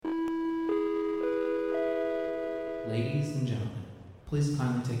Ladies and gentlemen, please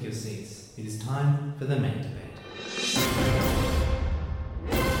kindly take your seats. It is time for the main debate.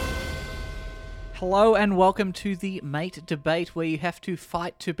 Hello and welcome to the Mate Debate, where you have to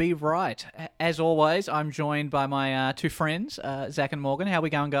fight to be right. As always, I'm joined by my two friends, Zach and Morgan. How are we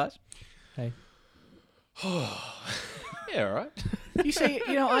going, guys? Hey. Yeah, all right. You see,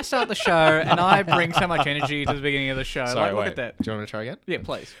 I start the show and I bring so much energy to the beginning of the show. Sorry, look wait. at that. Do you want to try again? Yeah,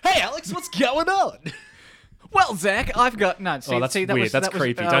 please. Hey, Alex, what's going on? Well, Zach, I've got no. See, that's see, that weird. Was, That's that was,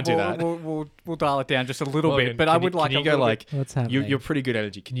 creepy. Don't do that. We'll dial it down just a little Morgan, bit, but I would like Can you a go little like? What's happening? You're pretty good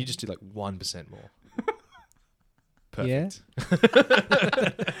energy. Can you just do like 1% more? Perfect.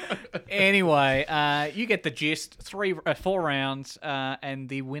 Anyway, you get the gist. 4 rounds, and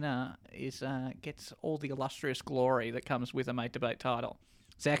the winner is gets all the illustrious glory that comes with a Mate Debate title.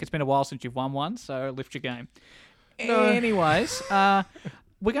 Zach, it's been a while since you've won one, so lift your game. No. Anyways, we're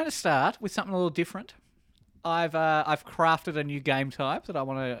going to start with something a little different. I've crafted a new game type that I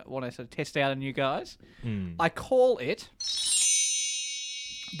want to sort of test out on you guys. I call it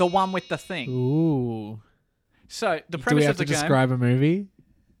the one with the thing. Ooh. So the Do we premise have of the to game. describe a movie?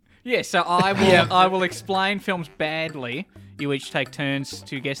 Yeah, so I will explain films badly. You each take turns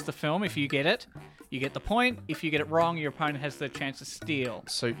to guess the film. If you get it, you get the point. If you get it wrong, your opponent has the chance to steal.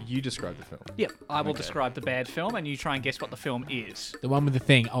 So you describe the film. Yep, I will describe the bad film, and you try and guess what the film is. The one with the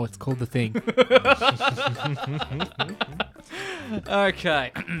thing. Oh, it's called The Thing.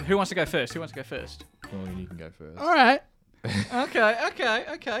 Okay, who wants to go first? Well, you can go first. All right.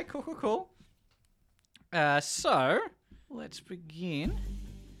 Okay, cool. So, let's begin.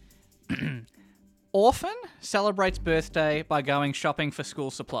 Orphan celebrates birthday by going shopping for school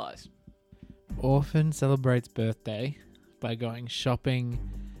supplies. Orphan celebrates birthday by going shopping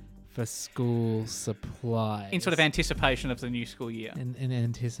for school supplies. In sort of anticipation of the new school year. In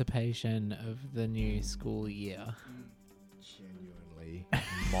anticipation of the new school year. Genuinely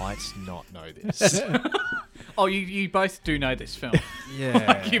might not know this. Oh, you both do know this film.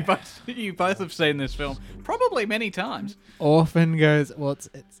 Yeah. You both have seen this film probably many times. Orphan goes. Well,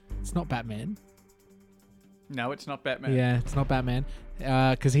 it's not Batman. No, it's not Batman. Yeah, it's not Batman.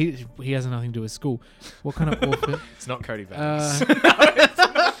 Because he has nothing to do with school. What kind of orphan? It's not Cody Banks.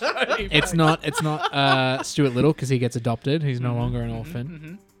 It's not Stuart Little because he gets adopted. He's no longer an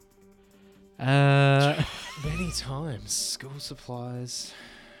orphan. Many times. School supplies.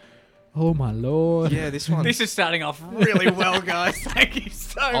 Oh my lord. Yeah, this one. This is starting off really well, guys. Thank you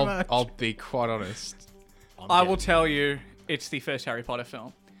so much. I'll be quite honest. I will tell you, it's the first Harry Potter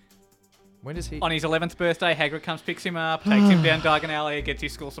film. When does he? On his 11th birthday, Hagrid comes, picks him up, takes him down Diagon Alley, gets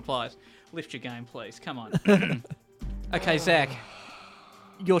his school supplies. Lift your game, please. Come on. Okay, Zach.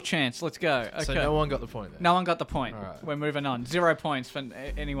 Your chance. Let's go. Okay. So no one got the point there. No one got the point. All right. We're moving on. 0 points for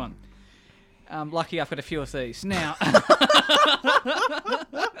anyone. Lucky I've got a few of these. Now,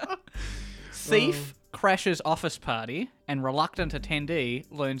 thief crashes office party and reluctant attendee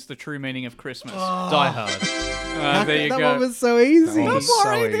learns the true meaning of Christmas. Die Hard. There you that go. one was so easy. That one Don't was so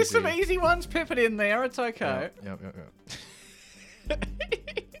worry, there's easy. some easy ones peppered in there. It's okay. Yep.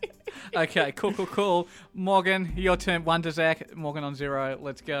 Okay, cool. Morgan, your turn. 1 to Zach. Morgan on 0.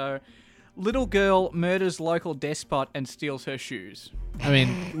 Let's go. Little girl murders local despot and steals her shoes. I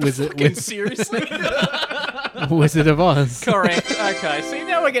mean, Seriously? Wizard of Oz. Correct. Okay, see,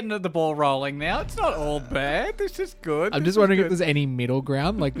 now we're getting the ball rolling now. It's not all bad. This is good. I'm just wondering if there's any middle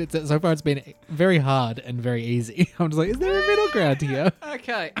ground. Like, so far it's been very hard and very easy. I'm just like, is there a middle ground here?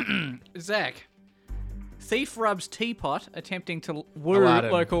 Okay, Zach. Thief rubs teapot attempting to woo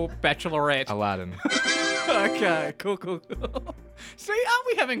Aladdin. local bachelorette. Aladdin. Okay, cool. See, aren't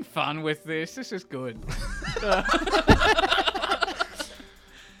we having fun with this? This is good.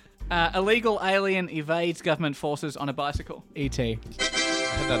 Illegal alien evades government forces on a bicycle. E.T. I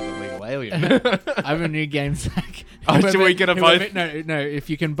had that illegal alien. I have a new game, Zach. Oh, should we get a both? No. If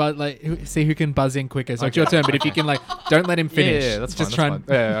you can see who can buzz in quicker. So it's your turn. But if you can, don't let him finish. Yeah, that's just fine.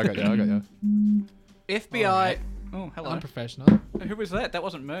 try. Yeah, I got you. FBI. Oh, hello. Unprofessional. Who was that? That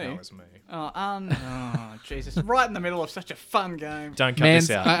wasn't me. That was me. Oh, Jesus! Right in the middle of such a fun game. Don't cut Man's.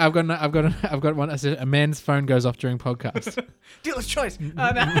 this out. I've got one. I said a man's phone goes off during podcast. Dealer's choice.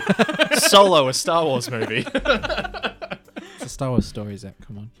 No. Solo, a Star Wars movie. It's a Star Wars story, Zach.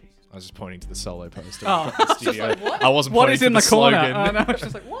 Come on. I was just pointing to the Solo poster. Oh, in the studio. like, what? I wasn't What pointing is to in the corner? slogan. I know. It's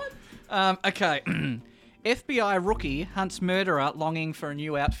just like what? Okay. FBI rookie hunts murderer longing for a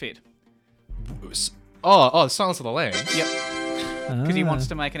new outfit. Oh, Silence of the Lambs. Yep. Because he wants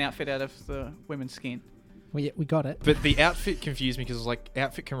to make an outfit out of the women's skin. We got it. But the outfit confused me because it was like,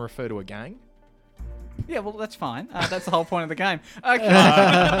 outfit can refer to a gang. Yeah, well, that's fine. That's the whole point of the game. Okay.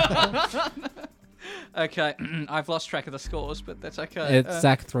 Okay, I've lost track of the scores, but that's okay. It's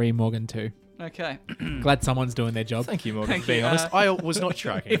Zach 3, Morgan 2. Okay. Glad someone's doing their job. Thank you, Morgan, Thank for being you, honest. I was not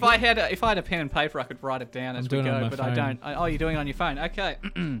tracking. If I had a pen and paper, I could write it down as we doing it on go, my but I phone. don't. Oh, you're doing it on your phone. Okay.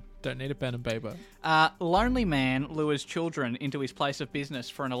 Don't need a pen and paper. Lonely man lures children into his place of business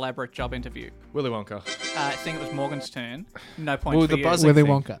for an elaborate job interview. Willy Wonka. Seeing it was Morgan's turn, no points Well, for the you. buzzing Willy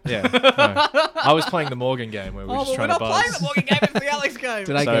thing. Wonka. Yeah. No. I was playing the Morgan game where we were Oh, just well, we're trying not to playing buzz. the Morgan game. It's the Alex game.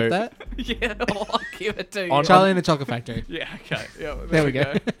 Did I So- get that? Yeah, I'll give it to you. On- Charlie and the Chocolate Factory. Yeah, okay. Yeah, There we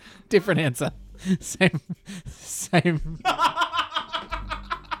go. Different answer. Same.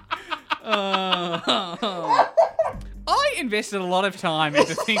 I invested a lot of time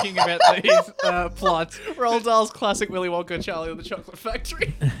into thinking about these plots. Roald Dahl's classic Willy Wonka, Charlie and the Chocolate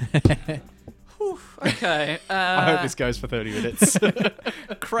Factory. Okay. I hope this goes for 30 minutes.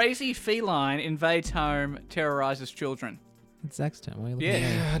 Crazy feline invades home, terrorizes children. It's Zach's turn. Why are you looking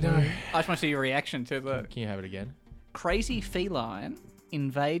Yeah. at me? I know. I just want to see your reaction to the Can you have it again? crazy feline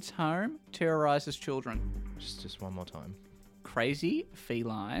invades home, terrorizes children. Just one more time. Crazy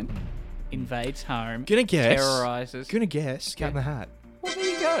feline invades home, Gonna guess. terrorizes. Gonna guess. Cat in the Hat. Well, there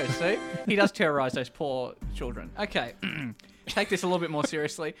you go. See, he does terrorize those poor children. Okay, take this a little bit more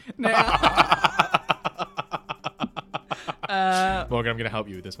seriously now. Morgan, I'm gonna help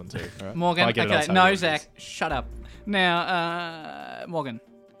you with this one too. All right? Morgan, If I get it, I'll okay, tell no, you what it Zach, is. shut up. Now, Morgan,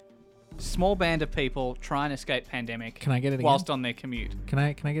 small band of people try and escape pandemic. Can I get it again? whilst on their commute? Can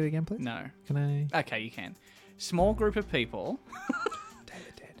I get it again, please? No. Can I? Okay, you can. Small group of people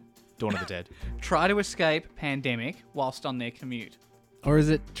Dawn of the Dead. try to escape pandemic whilst on their commute. Or is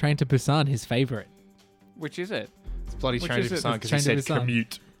it Train to Busan, his favorite? Which is it? It's bloody Which Train to is it? Busan It's because he Train to said Busan.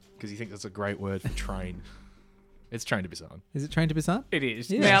 commute. Because he thinks that's a great word for train. It's Train to Busan. Is it Train to Busan? It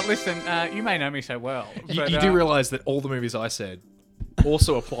is. Yeah. Now, listen, you may know me so well. You, but, you do realise that all the movies I said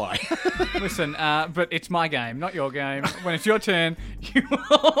also apply. Listen, but it's my game, not your game. When it's your turn, you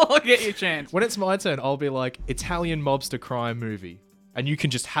will get your chance. When it's my turn, I'll be like, Italian mobster crime movie. And you can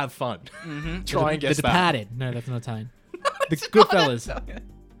just have fun. Try and guess The that. Departed. No, that's not Italian. The Goodfellas.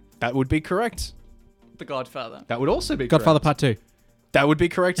 That would be correct. The Godfather. That would also be Godfather correct. Part 2. That would be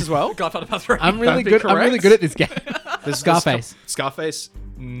correct as well. Godfather Part 3. I'm really That'd be good. I'm really correct. good at this game. There's Scarface. Scarface.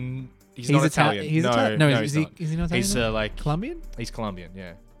 He's not Italian. He's no, Italian. no, No, he's is he? not. Is he not Italian? He's like Colombian? he's Colombian.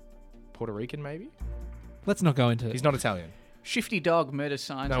 Yeah. Puerto Rican maybe. Let's not go into it. He's not Italian. Shifty dog murders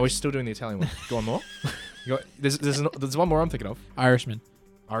scientist. No, we're still doing the Italian one. Go on more. You got, there's one more I'm thinking of. Irishman.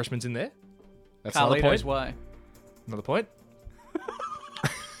 Irishman's in there. That's another Carlito's point. Way. Another point.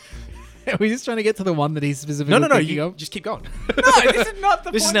 Are we just trying to get to the one that he's specifically No. thinking You of? just keep going. No, this is not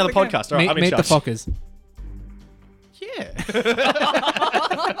the This is point now of the game. podcast. All right, I'm in Meet the charge. Fockers. Yeah.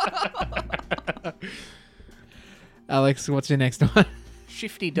 Alex, what's your next one?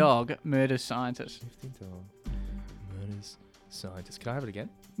 Shifty dog murders scientist. Murders scientist. Can I have it again?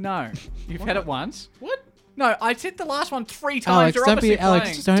 No, you've had it once. What? No, I said the last one 3 times. Alex, You're don't be obviously Alex.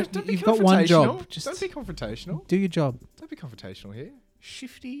 playing. Just don't. You've got one job. Just Don't be confrontational. do your job. Don't be confrontational here.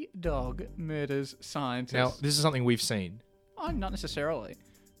 Shifty dog murders scientist. Now, this is something we've seen. Oh, not necessarily.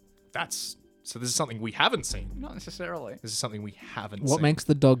 So this is something we haven't seen. Not necessarily. This is something we haven't What seen. makes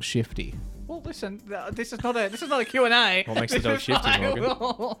the dog shifty? Well, listen, this is not a Q&A. What makes the dog shifty,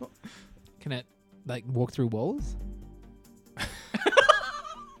 Morgan? Can it like walk through walls?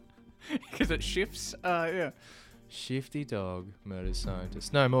 Because it shifts. Yeah. Shifty dog murders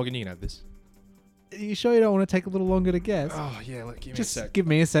scientist. No, Morgan, you can have this. Are you sure you don't want to take a little longer to guess? Oh yeah, give me Just a sec. give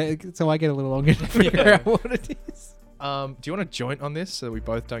me a sec so I get a little longer to figure out what it is. Do you want a joint on this so that we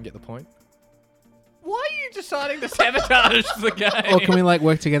both don't get the point? Why are you deciding to sabotage the game? Or can we like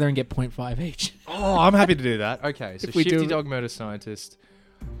work together and get 0.5 each? Oh, I'm happy to do that. Okay, so If we Shifty do- dog murder scientist.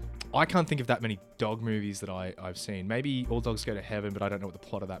 I can't think of that many dog movies that I've seen. Maybe All Dogs Go to Heaven, but I don't know what the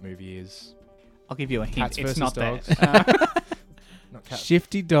plot of that movie is. I'll give you a hint. Cats It's versus not dogs. that. Not cats.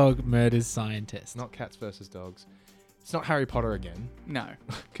 Shifty dog murders scientist. Not cats versus dogs. It's not Harry Potter again. No,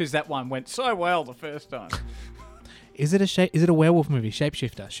 because that one went so well the first time. Is it a werewolf movie?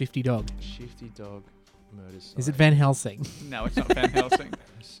 Shapeshifter. Shifty dog. Shifty dog murders scientist. Is it Van Helsing? No, it's not Van Helsing.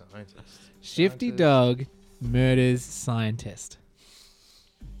 Scientist. Shifty Scientist. dog murders scientist.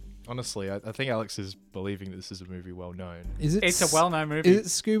 Honestly, I think Alex is believing that this is a movie well known. Is it? It's a well-known movie. Is it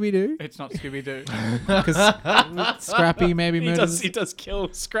Scooby Doo? It's not Scooby-Doo. Because Scrappy maybe murders. He does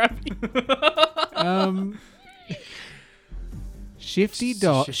kill Scrappy. Shifty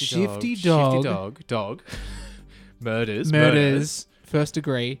dog. Shifty dog. Murders. First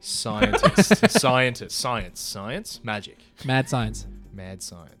degree. Scientist. Science. Magic. Mad science. Mad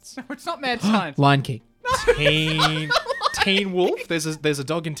science. No, it's not Mad Science. Lion King. Teen Wolf. There's a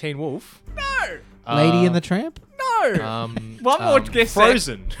dog in Teen Wolf. No. Lady and the Tramp? No. One more guess. Zach.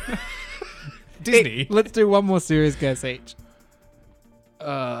 Frozen. Disney. Let's do one more serious guess each.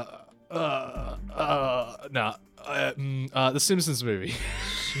 Nah. The Simpsons movie.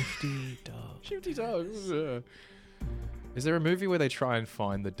 Shifty Dog. Shifty dogs. Is there a movie where they try and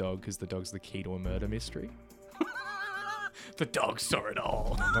find the dog because the dog's the key to a murder mystery? The dog saw it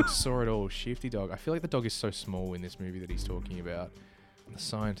all. The dog saw it all. Shifty dog. I feel like the dog is so small in this movie that he's talking about. And the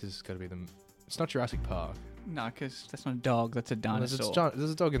scientist has got to be the... It's not Jurassic Park. No, because that's not a dog. That's a Well, dinosaur.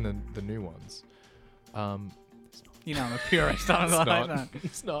 there's a dog in the new ones. You know, I'm a purist. I It's don't not. know.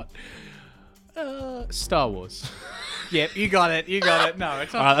 It's not. Star Wars. Yep, you got it. You got it. No,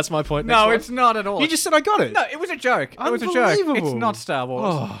 it's not. All right, that's my point. No, Next it's not at all. one. You just said I got it. No, it was a joke. It was a joke. It's Unbelievable. not Star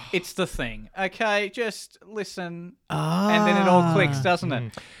Wars. Oh. It's The Thing. Okay, just listen, and then it all clicks, doesn't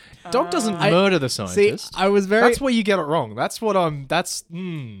it? Dog doesn't murder the See, scientist. I was very... That's where you get it wrong. That's what I'm. That's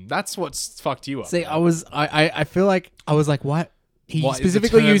what's fucked you up. See, I feel like I was like, what? He What,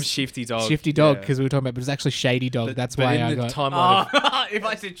 specifically the term used shifty dog. Shifty Dog Yeah. because we were talking about, but it's actually Shady Dog. But- That's but why in I the got. timeline of If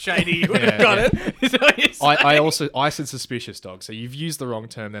I said shady, you would have Yeah, got yeah. it. Is that what you're saying? I said suspicious dog, so you've used the wrong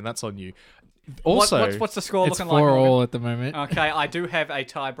term. Then that's on you. Also, what's the score It's looking like? 4-4 at the moment. Okay, I do have a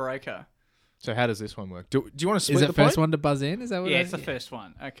tiebreaker. so how does this one work? Do you want to split Is it the first point? one to buzz in? Is that what? Yeah, it's the first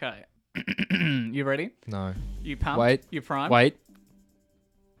one. Okay. You ready? No. You pumped? Wait. You primed? Wait.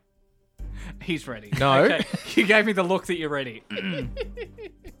 He's ready. No. Okay. You gave me the look that you're ready.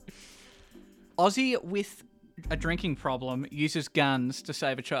 Aussie with a drinking problem uses guns to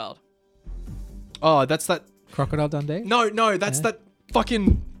save a child. Oh, that's that. Crocodile Dundee. No, that's that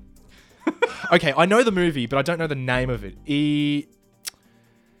fucking. Okay, I know the movie, but I don't know the name of it.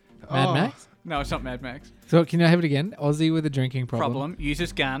 Mad Max. No, it's not Mad Max. So can I have it again? Aussie with a drinking problem.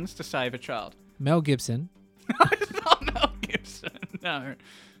 Uses guns to save a child. Mel Gibson. It's not Mel Gibson. No.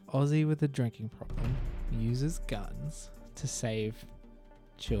 Aussie with a drinking problem uses guns to save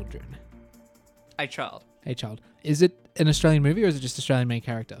children. A child. A child. Is it an Australian movie or is it just Australian main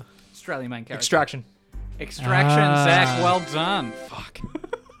character? Australian main character. Extraction. Extraction, Zach. Well done. Fuck.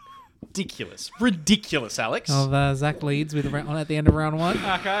 Ridiculous, Alex. Zach leads with at the end of round one.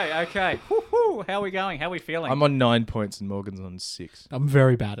 Okay. Woo-hoo. How are we going? How are we feeling? I'm on 9 points and Morgan's on 6. I'm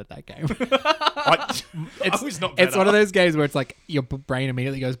very bad at that game. I was not better. It's one of those games where it's like your brain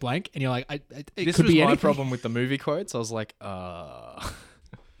immediately goes blank and you're like, it This could was be my anything. problem with the movie quotes. I was like,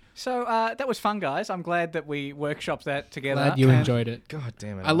 So that was fun, guys. I'm glad that we workshopped that together. Glad you and- enjoyed it. God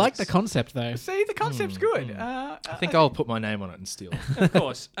damn it. I like Alex. the concept though. See, the concept's good. I think I'll put my name on it and steal. Of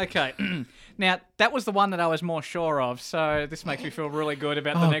course. Okay. Now, that was the one that I was more sure of, so this makes me feel really good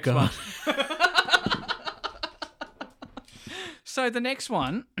about the Oh, next God. one. So the next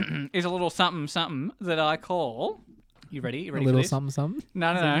one is a little something that I call... You ready? You A ready little for this? something.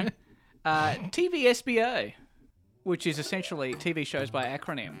 No. TVSBA, which is essentially TV shows by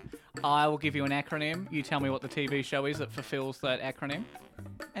acronym. I will give you an acronym. You tell me what the TV show is that fulfills that acronym,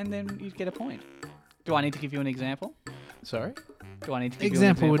 and then you get a point. Do I need to give you an example? Sorry? Do I need to give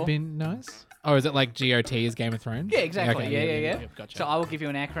Example you an would be nice. Or is it like GOT is Game of Thrones? Yeah, exactly. Okay, Yeah. Gotcha. So I will give you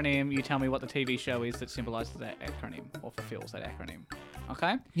an acronym. You tell me what the TV show is that symbolizes that acronym or fulfills that acronym.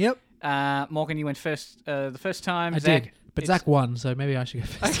 Okay? Yep, Morgan, you went first the first time. I Zach, did. But it's- Zach won, so maybe I should go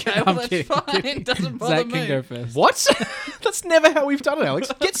first. Okay, well, I'm that's kidding, fine. I'm kidding. It doesn't bother Zach me. can go first. What? That's never how we've done it,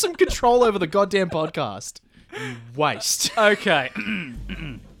 Alex. Get some control over the goddamn podcast. You waste. Okay.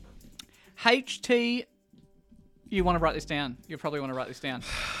 HT. You want to write this down. You probably want to write this down.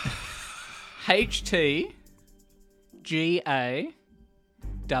 HTGAWM.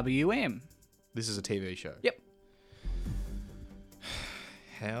 This is a TV show. Yep.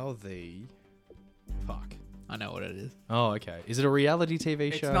 How the fuck? I know what it is. Oh, okay. Is it a reality TV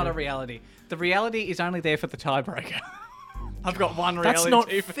It's show? not a reality. The reality is only there for the tiebreaker. I've got one reality. That's not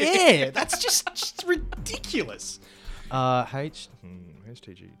TV. fair. That's just ridiculous.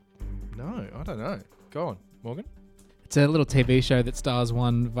 HTG. No, I don't know. Go on, Morgan. It's a little TV show that stars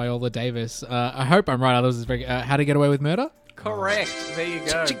one Viola Davis. I hope I'm right. Others is very. How to Get Away with Murder. Correct. There you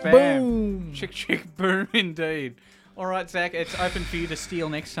go. Chick, Bam. boom. Chick, chick, boom, indeed. All right, Zach, it's open for you to steal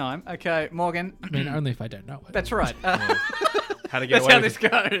next time. Okay, Morgan. I mean, only if I don't know it. That's right. How to get That's away how with this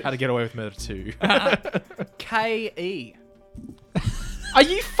goes. How to Get Away with Murder 2. KE. Are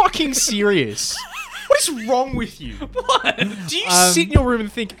you fucking serious? What is wrong with you? What? Do you sit in your room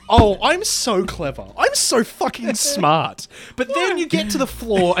and think, oh, I'm so clever. I'm so fucking smart. But then you get to the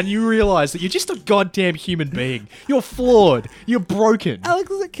floor and you realize that you're just a goddamn human being. You're flawed. You're broken. Alex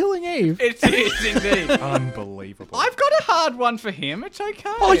is at Killing Eve. It is indeed. Unbelievable. I've got a hard one for him. It's okay.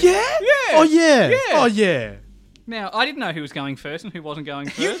 Oh, yeah? Yeah. Oh, yeah? Yeah. Oh, yeah. Now, I didn't know who was going first and who wasn't going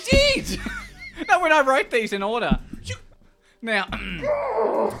You first. did! No, when I wrote these in order. Now,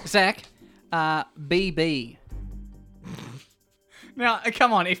 Zach, BB. Now,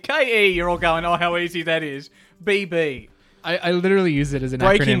 come on. If KE, you're all going, oh, how easy that is. BB. I literally use it as an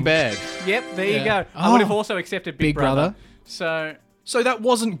Breaking acronym. Bad. Yep, there you Yeah. go. I would have Oh. also accepted Big, Big Brother. So, So that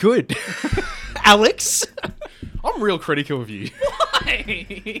wasn't good. Alex? I'm real critical of you.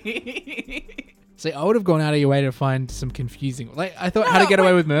 See, I would have gone out of your way to find some confusing. Like I thought, How to Get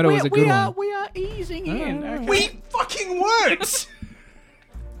Away with Murder was a good one. We are easing in. Okay. We fucking weren't.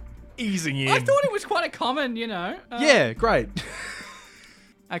 Easing in. I thought it was quite a common, you know. Yeah, great.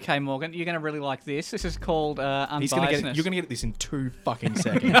 Okay, Morgan, you're going to really like this. This is called unbiasedness. He's gonna get it, you're going to get this in 2 fucking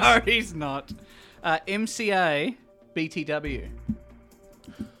seconds. No, he's not. MCA BTW.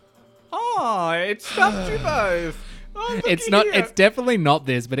 Oh, it stumped you both. Oh, look It's at not. you. It's definitely not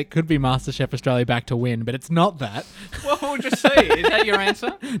this, but it could be MasterChef Australia Back to Win. But it's not that. Well, we'll just see. Is that your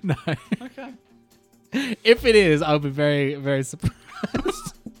answer? No. Okay. If it is, I'll be very, very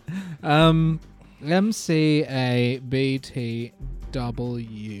surprised.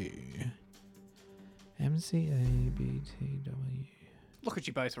 MCABTW. MCABTW. Look at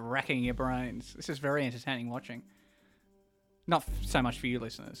you both racking your brains. This is very entertaining watching. Not so much for you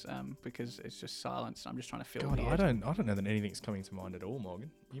listeners, because it's just silence. I'm just trying to fill God, the I edge. don't know that anything's coming to mind at all, Morgan.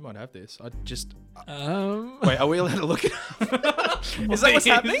 You might have this. I just Wait, wait. Are we allowed to look at? Is that what's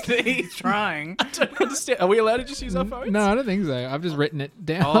happening? He's trying. I don't understand. Are we allowed to just use our phones? no, I don't think so. I've just written it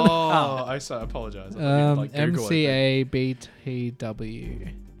down. Oh, I apologize.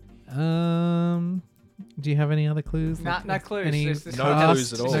 MCABTW. Do you have any other clues? No, Like, no clues. Any This is No not how-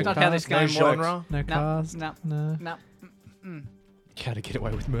 clues at all. This is not how this No game genre? works. No No, cast? no. No. No. How to Get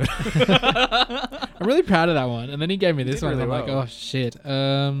Away with Murder. I'm really proud of that one. And then he gave me this did one. really and I'm well. like, oh, shit.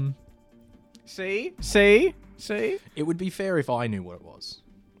 See? It would be fair if I knew what it was.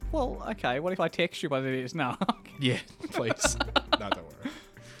 Well, okay. What if I text you what it is? No. Yeah, please. No, don't worry.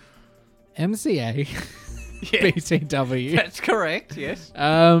 MCA. Yeah, BTW. that's correct. Yes.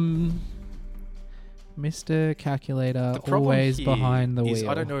 Mr. Calculator, The problem always here behind the is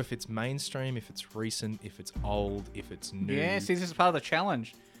wheel. I don't know if it's mainstream, if it's recent, if it's old, if it's new. Yeah. See, this is part of the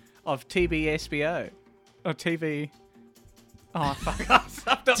challenge of TBSBO or TV. Oh fuck! I stuffed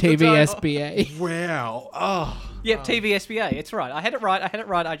up the title. TVSBA. Wow. Oh. Yep, TVSBA. It's right. I had it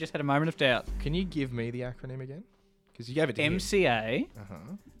right. I just had a moment of doubt. Can you give me the acronym again? Because you gave it to him. MCA Uh-huh.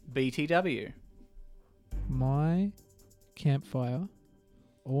 BTW. My campfire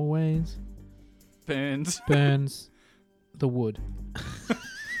always Burns. burns the wood.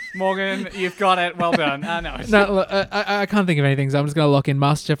 Morgan, you've got it. Well done. No, No, look, I can't think of anything, so I'm just going to lock in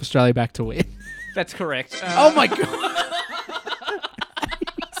MasterChef Australia Back to Win. that's correct. Oh my god!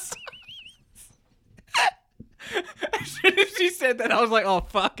 As soon as she said that, I was like, "Oh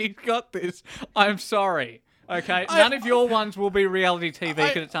fuck, he's got this." I'm sorry. Okay, none of your ones will be reality TV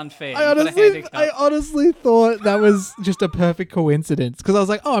because it's unfair. I You've got a handicap. honestly thought that was just a perfect coincidence because I was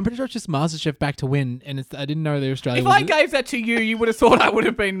like, oh, I'm pretty sure it's just MasterChef Back to Win, and I didn't know the Australia. If I gave that to you, you would have thought I would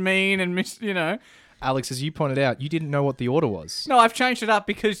have been mean and you know. Alex, as you pointed out, you didn't know what the order was. No, I've changed it up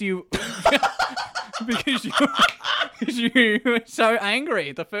because you because you were so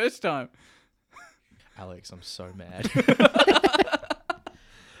angry the first time. Alex, I'm so mad.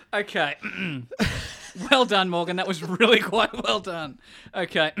 Okay. Well done, Morgan. That was really quite well done.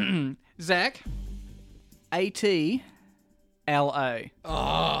 Okay. Zach. ATLA.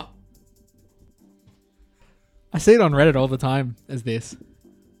 I see it on Reddit all the time as this.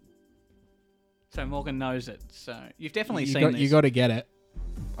 So Morgan knows it. So you've definitely You seen got, this. you got to get it.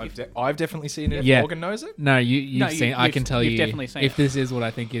 I've definitely seen it. If Yeah. Morgan knows it. No, you've No, seen. I you've- can tell you've you definitely seen if it. this is what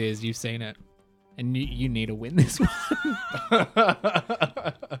I think it is. You've seen it, and you need to win this one.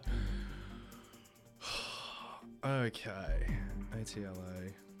 Okay.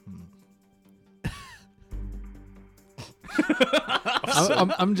 ATLA.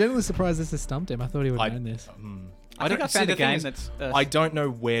 I'm genuinely surprised this has stumped him. I thought he would have known this. I think I see, found the a thing game is, that's. I don't know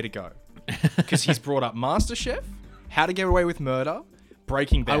where to go because he's brought up MasterChef, How to Get Away with Murder,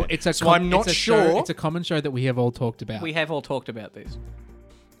 Breaking Bad. I'm not sure. It's a common show that we have all talked about. We have all talked about this.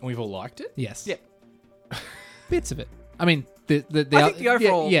 We've all liked it. Yes. Yep. Bits of it. I mean, the I think the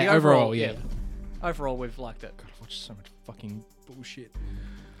overall. Yeah, the overall, yeah. Overall, we've liked it. God, I've watched so much fucking bullshit.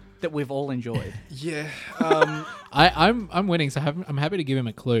 That we've all enjoyed. Yeah. I'm winning, so I'm happy to give him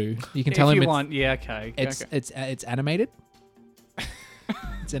a clue. You can tell if him you it's, want, yeah, okay. it's okay. it's animated.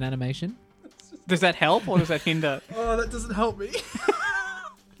 It's an animation. Does that help or does that hinder? Oh, that doesn't help me.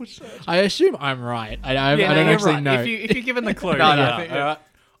 I assume I'm right. I don't you're actually right. know. If you're given the clue, No, yeah, I think- all right.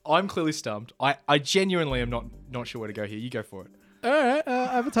 I'm clearly stumped. I genuinely am not sure where to go here. You go for it. All right,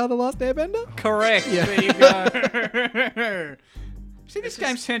 Avatar: The Last Airbender. Correct. There you go. See, this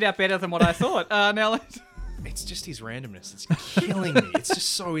game's turned out better than what I thought. Now let's... It's just his randomness. It's killing me. It's just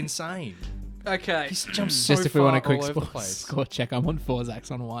so insane. Okay. He's jumped so Just if we want a far quick all over the place. score check, I'm on 4,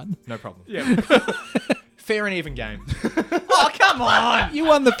 Zach's on 1. No problem. Yeah. Fair and even game. Oh, come on. You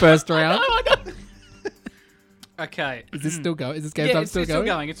won the first round. Okay. Is this still going? Is this game Yeah, time it's still still going?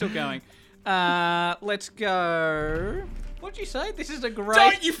 going. It's still going. Let's go. What'd you say? This is a great...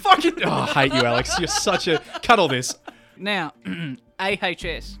 Don't you fucking... Oh, I hate you, Alex. You're such a... Cut all this. Now,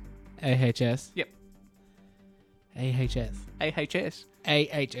 AHS. AHS. Yep. AHS. AHS.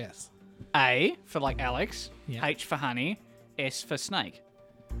 AHS. A for like Alex. Yeah. H for honey. S for snake.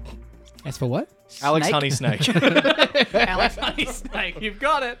 S for what? Alex Snake? Honey Snake. Alex honey snake. You've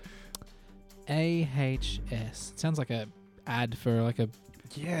got it. AHS. Sounds like a ad for like a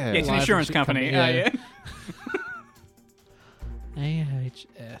Yeah. Yeah, it's an Live insurance company, company. yeah. Yeah.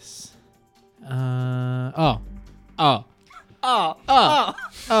 AHS. Oh.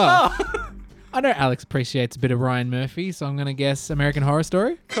 I know Alex appreciates a bit of Ryan Murphy, so I'm going to guess American Horror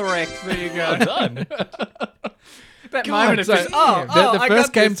Story. Correct. There you go. Done. That moment of So, just, the I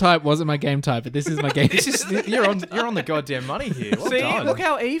first got game this. type wasn't my game type, but this is my game. This is... You're on the goddamn money here. Well See, done. look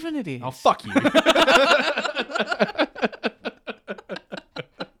how even it is. Oh, fuck you.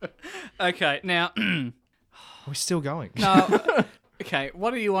 Okay, now, We're still going. no. Okay,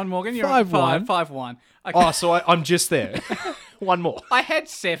 what are you on, Morgan? You're 5-1. on 5-1. Okay. Oh, so I'm just there. One more. I had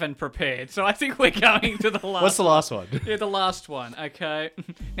 7 prepared, so I think we're going to the last. What's the last one? Yeah, the last one. Okay.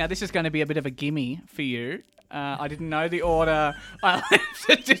 Now this is going to be a bit of a gimme for you. I didn't know the order. I left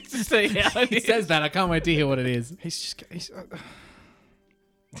it just to see how it He is. says that. I can't wait to hear what it is. He's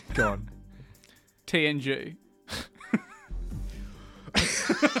Go on. TNG.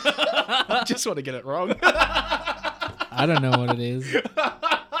 I just want to get it wrong. I don't know what it is.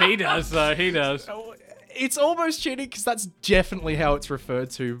 He does, though. He does. It's almost cheating because that's definitely how it's referred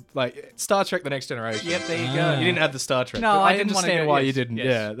to. Like Star Trek: The Next Generation. Yep, there you Ah. go. You didn't add the Star Trek. No, but I didn't wanna understand go- why yes, you didn't. yes.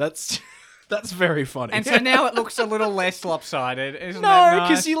 Yeah, that's very funny. And so now it looks a little less lopsided, isn't no, that nice?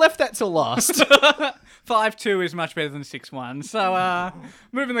 because you left that till last. 5-2 is much better than 6-1. So,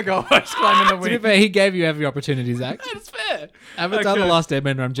 moving the goalpost, claiming the To be win. fair, he gave you every opportunity, Zach. That's fair. Avatar: The Okay. Last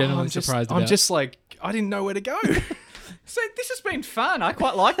Airbender, I'm genuinely surprised about. I'm just like, I didn't know where to go. So this has been fun. I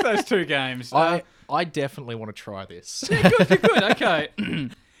quite like those 2 games. I definitely want to try this. Good. Okay.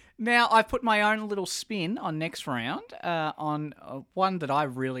 Now I've put my own little spin on next round on one that I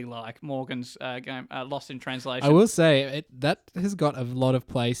really like, Morgan's game, Lost in Translation. I will say that has got a lot of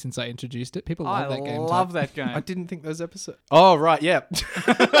play since I introduced it. People love that game. love type. that game. I didn't think those episodes. Oh right, yeah.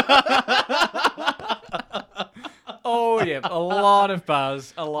 Oh yeah, a lot of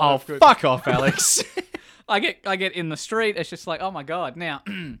buzz, a lot Oh of good. fuck off, Alex. I get in the street. It's just like, oh my god. Now,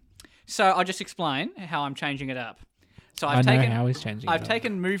 so I'll just explain how I'm changing it up. So I know how he's changing it I've up.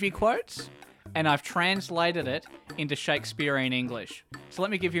 taken movie quotes and I've translated it into Shakespearean English. So let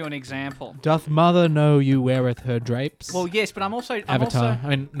me give you an example. Doth mother know you weareth her drapes? Well, yes, but I'm also Avatar. I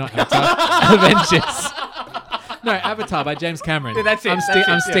mean, not Avatar. Avengers. No, Avatar by James Cameron. Yeah, that's it. I'm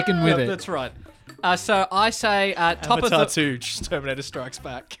that's it, sticking yeah. with Yeah, it. That's right. So I say top Avatar of the 2, Terminator Strikes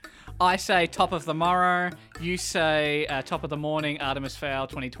Back. I say top of the morrow. You say top of the morning. Artemis Fowl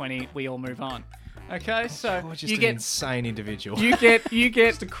 2020. We all move on. Okay, so You're just you an get insane individual. you get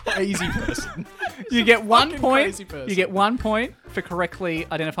a crazy person. you get 1 fucking point. crazy person. You get 1 point for correctly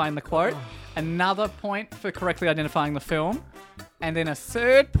identifying the quote. Another point for correctly identifying the film, and then a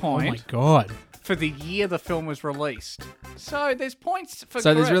third Oh point my god. for the year the film was released. So there's points for.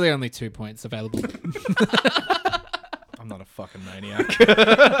 So there's correct. really only 2 points available. I'm not a fucking maniac.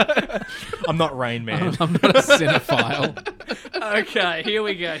 I'm not Rain Man. I'm not a cinephile. Okay, here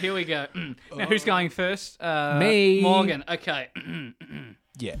we go. Now, who's going first? Me. Morgan. Okay.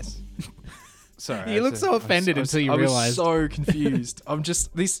 Yes. Sorry. You look so offended until you I was realised. so confused. I'm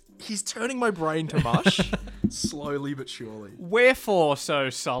just this. He's turning my brain to mush, slowly but surely. Wherefore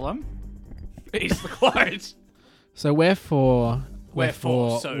so solemn is the quote. So wherefore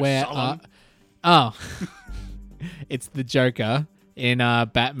so where solemn? oh. It's the Joker in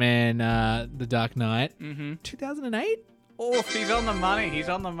Batman The Dark Knight. 2008? Oh, he's on the money. He's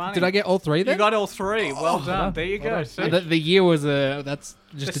on the money. Did I get all 3 You then? got all 3. Well done. There you go. See? The year was that's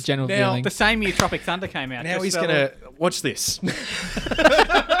just a general now, feeling. The same year Tropic Thunder came out. Now just he's so gonna watch this.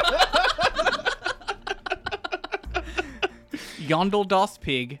 Yondle doth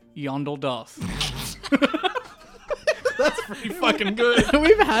pig, yondle doth. Pretty fucking good.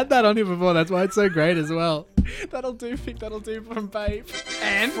 We've had that on here before. That's why it's so great as well. That'll do. Think that'll do from Babe.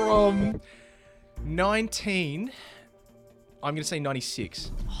 And From 19. I'm going to say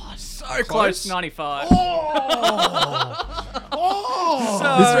 96. Oh, so Close? close. 95. This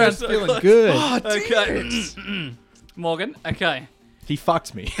round's feeling good. Okay. Morgan, okay. He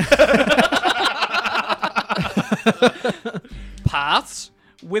fucked me. Paths.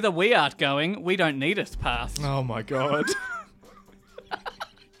 Whither we art going, we don't need it, paths. Oh my god.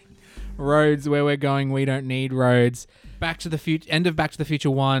 Roads, where we're going, we don't need roads. Back to the future. End of Back to the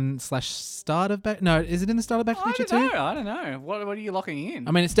Future 1 / start of Back. No, is it in the start of Back to the I Future don't 2? know. I don't know. What are you locking in?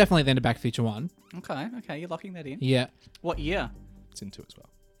 I mean, it's definitely the end of Back to the Future 1. Okay, you're locking that in. Yeah. What year? It's in 2 as well.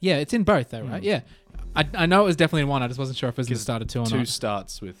 Yeah, it's in both though, right? Yeah. I know it was definitely in 1. I just wasn't sure if it was in the start of 2 or 2 not.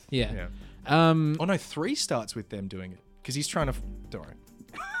 starts with... Yeah. Oh no, 3 starts with them doing it. Because he's trying to... Don't worry.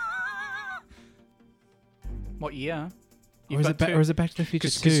 What year? Or is it Back to the Future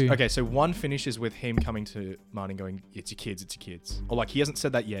 2? Okay, so 1 finishes with him coming to Martin going, it's your kids, it's your kids. Or like, he hasn't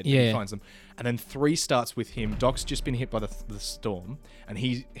said that yet, but Yeah. he finds them. And then 3 starts with him. Doc's just been hit by the storm. And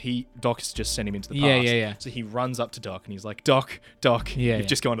Doc's just sent him into the past. Yeah. So he runs up to Doc and he's like, Doc, you've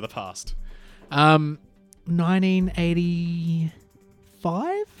just gone to the past.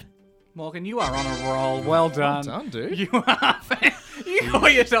 1985? Morgan, you are on a roll. Well done. Well done, dude. You are. You call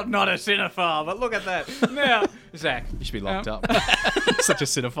yourself not a cinephile, but look at that. Now, Zach. You should be locked up. Such a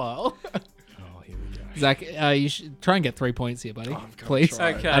cinephile. Oh, here we go. Zach, you should try and get 3 points here, buddy. I'm gonna Please.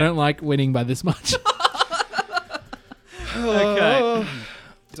 try. Okay. I don't like winning by this much. Okay.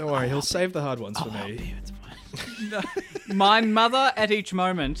 Don't worry, he'll save the hard ones for me. Mine mother at each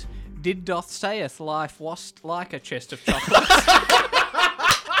moment did doth sayeth life wast like a chest of chocolates.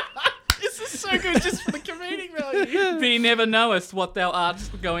 This is so good just for the comedic value. Thee never knowest what thou art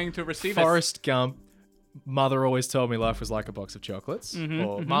going to receive. Forrest Gump. Mother always told me life was like a box of chocolates.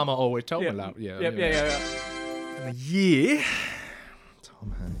 Or Mama always told me life. Yeah. Yep. And the year.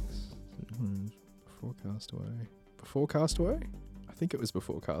 Tom Hanks. Before Castaway. Before Castaway? I think it was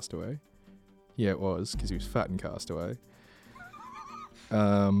before Castaway. Yeah, it was, because he was fat in Castaway.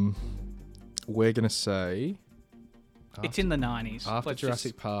 We're going to say... It's in the 90s. After Let's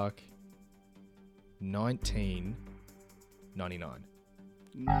Jurassic Park, 1999.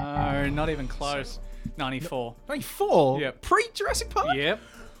 No, not even close. 94. 94? Yep. Pre-Jurassic Park? Yep.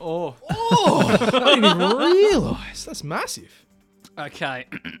 Oh. Oh, I didn't even realise. That's massive. Okay.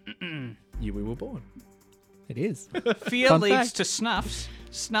 Year we were born. It is. Fear Fun leads fact. to snuffs.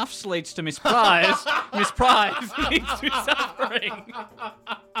 Snuffs leads to misprize. Misprize leads to suffering.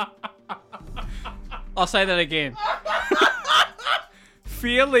 I'll say that again.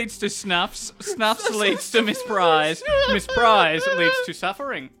 Fear leads to snuffs. Snuffs leads to misprise. Misprise leads to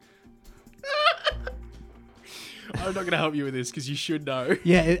suffering. I'm not going to help you with this because you should know.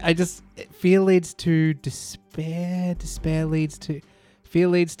 Yeah, fear leads to despair. Despair leads to... Fear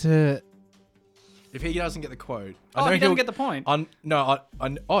leads to... If he doesn't get the quote... Oh, he doesn't get the point. he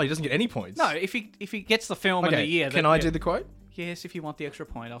doesn't get any points. No, if he gets the film and the year. Can I do the quote? Yes, if you want the extra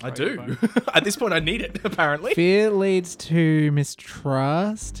point. I do. At this point, I need it, apparently. Fear leads to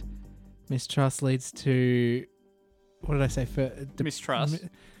mistrust. Mistrust leads to... What did I say? Mistrust.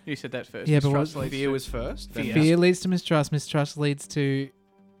 You said that first. Yeah, but Mistrust what- leads Fear to- was first. then Fear. Fear leads to mistrust. Mistrust leads to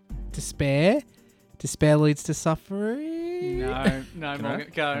despair. Despair leads to suffering. No, Can I? Morgan.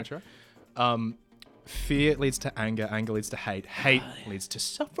 Can Go. I try? Fear leads to anger. Anger leads to hate. Hate leads to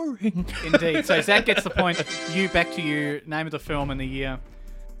suffering. Indeed. So Zach gets the point. Back to you. Name of the film and the year.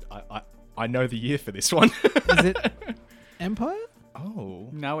 I know the year for this one. Is it Empire? Oh.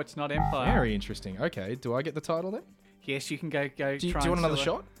 No, it's not Empire. Very interesting. Okay, do I get the title then? Yes, you can go. Do you try want and another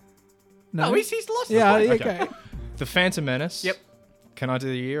steal shot? No. Oh, he's lost. Yeah, the yeah, point. Okay. okay. The Phantom Menace. Yep. Can I do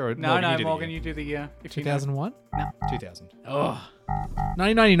the year or No, Morgan, Morgan, you you do the year. If you know. 2001? 2000. Oh.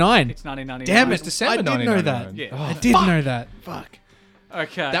 1999. It's 1999. Damn It's it. December I did know 1999. that. Yeah. Oh, I did know that. Fuck.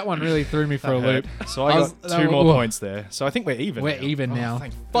 Okay. That one really threw me for a that loop. hurt. So I got that 2 was- more whoa. points there. So I think we're even. We're even now.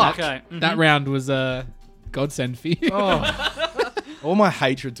 Thank fuck. Okay. That round was a godsend for you. Oh. All my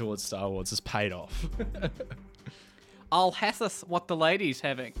hatred towards Star Wars has paid off. I'll hatheth what the lady's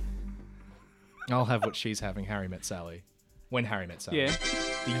having. I'll have what she's having. Harry Met Sally. When Harry Met Sally. Yeah.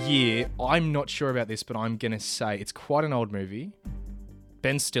 The year, I'm not sure about this, but I'm going to say it's quite an old movie.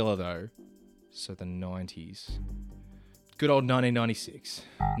 Ben Stiller, though. So the 90s. Good old 1996.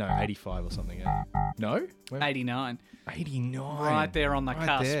 No, 85 or something. Eh? No? When? 89. 89. Right there on the Right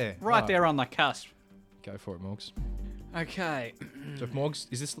cusp. there. Right Oh. there on the cusp. Go for it, Morgs. Okay. So if Morgs,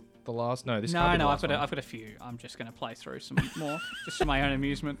 is this the last? No, this No, can't be the no, last I've one. got a few. I'm just going to play through some more, just for my own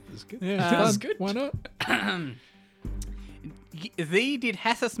amusement. That's good. Yeah, That's fun. good. Why not? Thee did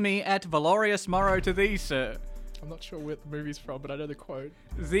hatheth me at valorious morrow to thee, sir. I'm not sure where the movie's from, but I know the quote.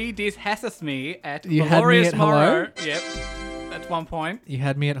 Thee did hatheth me at You had me valorious at morrow. hello? Yep. That's 1 point. You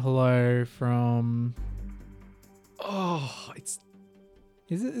had me at hello from. Oh, it's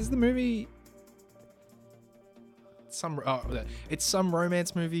Is the movie? it's some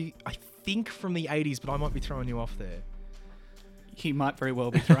romance movie. I think from the 80s, but I might be throwing you off there. He might very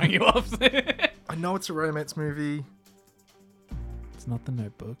well be throwing you off there. I know it's a romance movie. It's not The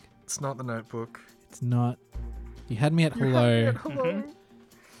Notebook. It's not The Notebook. It's not. You had me at hello. Hello.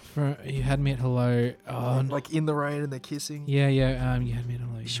 You had me at hello. Oh, Like in the rain and they're kissing. yeah. You had me at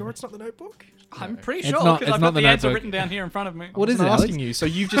hello. You sure it's not The Notebook? I'm pretty It's sure not- because it's I've not got The the answer Notebook. written down here in front of me. What is I'm it, asking Alex? you, so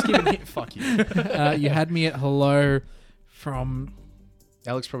you've just given hit. Fuck you. You had me at hello from.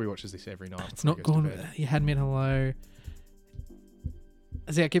 Alex probably watches this every night. It's before not he goes to gone. bed. You had me at hello.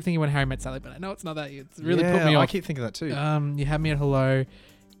 See, I keep thinking when Harry Met Sally, but I know it's not that. It's really put me I off. keep thinking that too. You had me at hello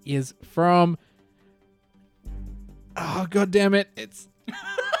is from. Oh god damn it! It's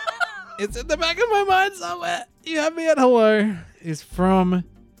it's in the back of my mind somewhere. You had me at hello is from.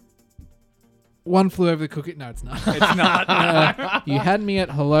 One Flew Over the Cuckoo. No, it's not. It's not. You had me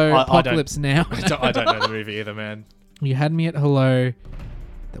at hello. I don't- Apocalypse Now. I don't know the movie either, man. You had me at hello.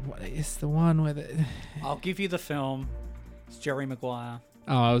 It's the one where the. I'll give you the film. It's Jerry Maguire.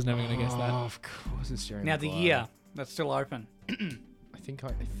 Oh, I was never gonna guess Oh, that. of course it's Jerry Now the Maguire. year that's still open. I think I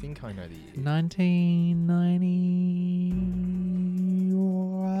know the year.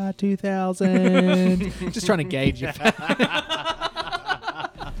 1990, 2000. Just trying to gauge it.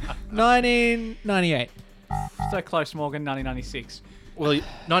 1998. So close, Morgan. 1996. Well,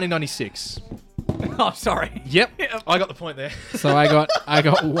 1996. Oh, sorry. Yep, I got the point there. So I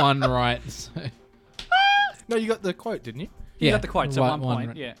got one right. So. No, you got the quote, didn't you? You got the quote, so 1 point,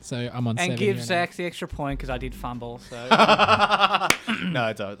 right. yeah. So I'm on 7. And give you're on Zach the extra point because I did fumble. So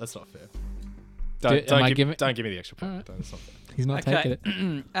No, don't. That's not fair. am I giving- Don't give me the extra point. Alright. Don't, that's not fair. 8. He's not taking okay.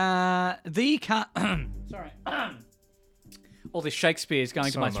 it. The car. Sorry. All this Shakespeare is going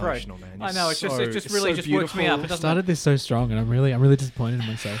So to my throat. emotional, man. I know. It just It's really so just works me up. It I doesn't. started this so strong, and I'm really disappointed in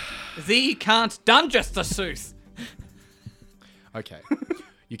myself. Thee can't done just the sooth. Okay.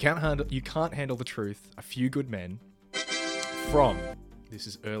 You can't handle the truth. A Few Good Men. From. This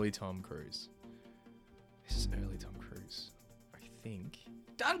is early Tom Cruise. I think.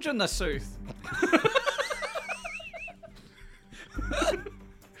 Dungeon the sooth.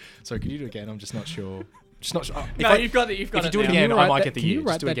 Sorry, could you do it again? I'm just not sure. No, you've got it. You've got if you it. do it now. again, Can you I write might that- get the Can year. you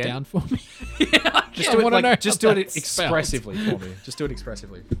write Just do it that again. down for me? Just I do it wanna know how just do it that's spelled. expressively for me. Just do it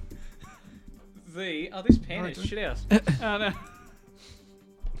expressively. This pen is shit house. Oh no.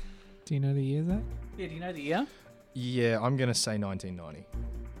 Do you know the year, Zach? Yeah, do you know the year? Yeah, I'm gonna say 1990.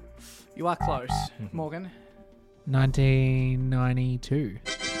 You are close, Morgan. 1992.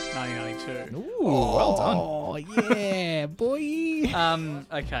 1992. Ooh, well done. Oh yeah, boy.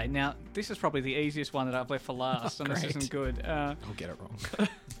 Okay, now this is probably the easiest one that I've left for last, and this great. isn't good. I'll get it wrong.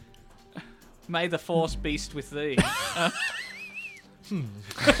 May the force beast with thee.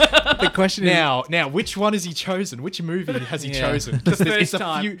 The question is Now, which one has he chosen? Which movie has he Yeah. chosen? The There's first a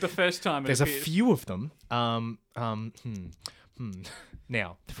time. few- The first time. There's a appeared. few of them.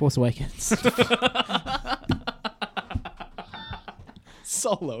 Now, The Force Awakens.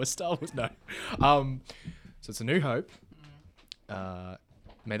 Solo, a Star Wars. No. So it's A New Hope.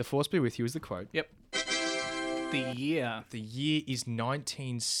 May the Force be with you is the quote. Yep. The year. The year is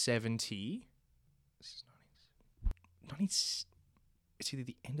 1970. This is 19 it's either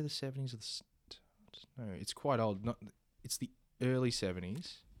the end of the 70s or the start. No, it's quite old. It's the early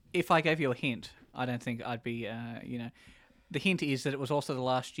 70s. If I gave you a hint, I don't think I'd be. The hint is that it was also the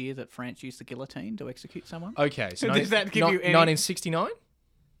last year that France used the guillotine to execute someone. Okay, so Does that give you any- 1969?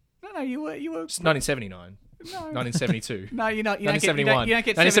 No, you were. 1979. No. 1972. No, you don't. You 1971. You don't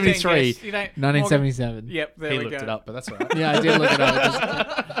get 1973. 17 guesses. You don't. 1977. Yep, there He we looked go. it up, but that's all right. Yeah, I did look it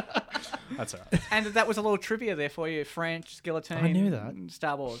up. That's all right. And that was a little trivia there for you. French guillotine. I knew that.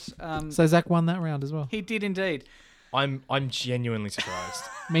 Star Wars. So Zach won that round as well. He did indeed. I'm genuinely surprised.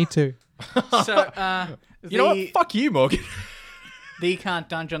 Me too. So, You know what? Fuck you, Morgan. The can't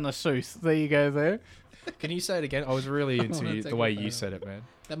dungeon the sooth. There you go. There. Can you say it again? I was really into wanna you, take the a way photo. you said it, man.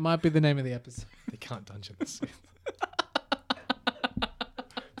 That might be the name of the episode. They can't dungeon the Sith.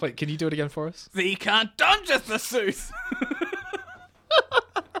 Wait, can you do it again for us? The can't dungeon the sooth.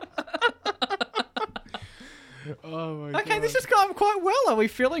 Oh my Okay, this has gone quite well. Are we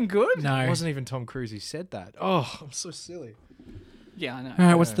feeling good? No. It wasn't even Tom Cruise who said that. Oh, I'm so silly. Yeah, I know. All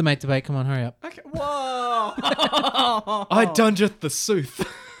right, what's the mate debate? Come on, hurry up. Okay. Whoa. I dungeoned the sooth.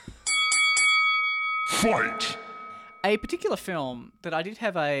 Fight! A particular film that I did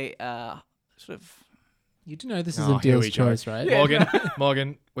have a sort of You do know this Oh, isn't here Deal's we go. choice, right?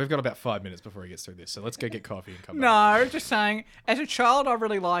 Morgan, we've got about 5 minutes before he gets through this, so let's go get coffee and come back. No, just saying. As a child, I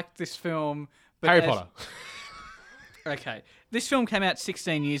really liked this film. But Harry as- Potter. Okay, this film came out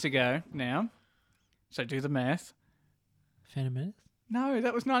 16 years ago now, so do the math. Phantom Menace? No,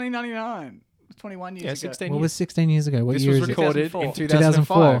 that was 1999. It was 21 years Yeah, ago. 16 What years. was 16 years ago? What This year was is it? recorded in 2004.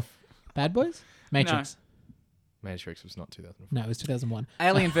 2005. Bad Boys? Matrix. Matrix was not 2004. No, it was 2001.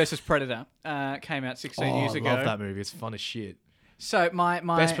 Alien versus Predator came out 16 years ago. I love that movie. It's fun as shit. So my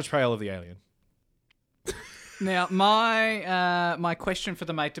Best portrayal of the alien. now my question for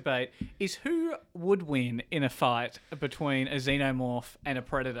the mate debate is who would win in a fight between a xenomorph and a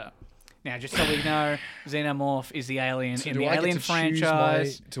predator? Now, just so we know, xenomorph is the alien in the Alien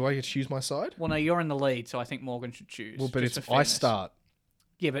franchise. Do I get to choose my side? Well, no, you're in the lead, so I think Morgan should choose. Well, but just it's for I fairness. start.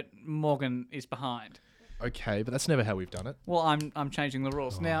 Yeah, but Morgan is behind. Okay, but that's never how we've done it. Well, I'm changing the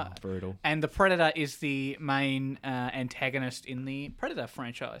rules now. Brutal. And the Predator is the main antagonist in the Predator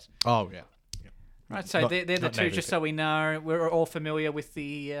franchise. Oh yeah. Right, so Not- they're the not two, native. just so we know. We're all familiar with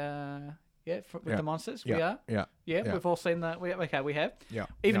the the monsters. We are. Yeah. Yeah, we've all seen the. We have. Yeah.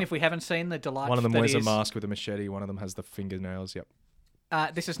 Even yeah. if we haven't seen the delight. One of them that wears a is- mask with a machete. One of them has the fingernails. Yep.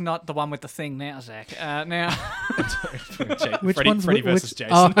 This is not the one with the thing now, Zach. Now, Which Freddy, one's Freddy which- versus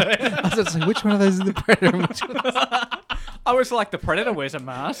Jason. Oh, I was about to say, which one of those is the Predator? and which one is- I was like, the Predator wears a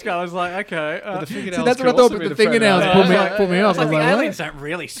mask. I was like, okay. the fingernails See, that's what I could thought, also but be the Predator. fingernails Yeah, pulled me, yeah, pulled me yeah. off. It's I like was the like, aliens what? don't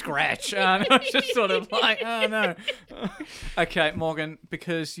really scratch. I was just sort of like, oh no. Okay, Morgan,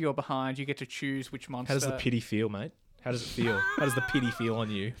 because you're behind, you get to choose which monster. How does the pity feel, mate? How does it feel? How does the pity feel on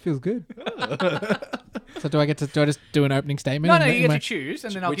you? Feels good. So do I just do an opening statement? No, and no, make you get my- to choose,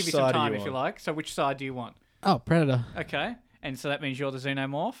 and then I'll Which give you some side are time you if you on? like. So, which side do you want? Oh, Predator. Okay, and so that means you're the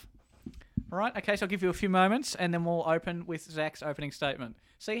xenomorph. All right. Okay, so I'll give you a few moments, and then we'll open with Zach's opening statement.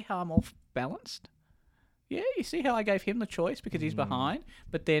 See how I'm all balanced? Yeah, you see how I gave him the choice because he's behind,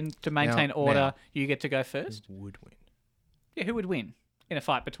 but then to maintain Now- order, now. you get to go first. Would win. Yeah, who would win in a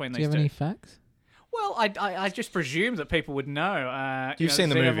fight between Do you these have two? any facts? Well, I just presume that people would know. You've seen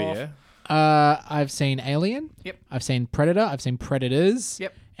the movie, Xenomorph- yeah? I've seen Alien. Yep. I've seen Predator. I've seen Predators.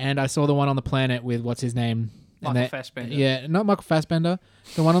 Yep. And I saw the one on the planet with what's his name? And Michael that- Fassbender. Yeah, not Michael Fassbender.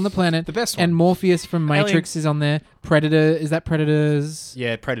 The one on the planet. The best And one. Morpheus from Matrix is on there. Predator. Is that Predators?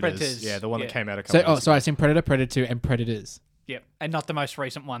 Yeah, Predators. Predators, Yeah, the one yeah. that came out a couple So, months sorry, I've seen Predator, Predator 2, and Predators. Yep, and not the most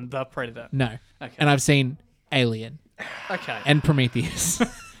recent one, the Predator. No. Okay. And I've seen Alien Okay. and Prometheus.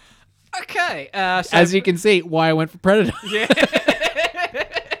 Okay. So As you can see, why I went for Predator.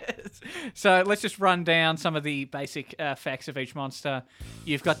 So let's just run down some of the basic facts of each monster.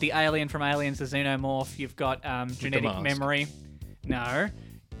 You've got the alien from Aliens, the xenomorph. You've got genetic mask. memory. No.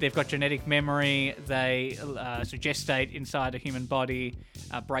 They've got genetic memory. They gestate inside a human body,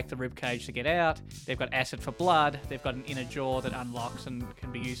 break the rib cage to get out. They've got acid for blood. They've got an inner jaw that unlocks and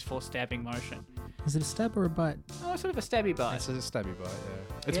can be used for stabbing motion. Is it a stab or a bite? Oh, sort of a stabby bite. It's a stabby bite,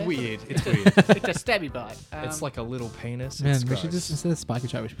 yeah. It's Yeah. weird. It's weird. It's a stabby bite. It's like a little penis. Man, it's we gross. should just, instead of Spiky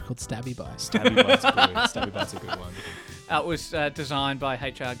Try, we should be called Stabby Bite. Stabby bite's good. Stabby bite's a good one. It was designed by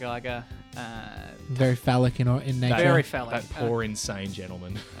H.R. Geiger, Very phallic in nature. very phallic. That poor insane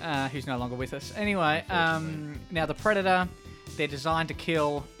gentleman. Who's no longer with us. Anyway, now the Predator, they're designed to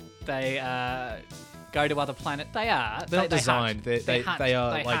kill. They go to other planets. They are. They're not they designed. Hunt. They hunt. are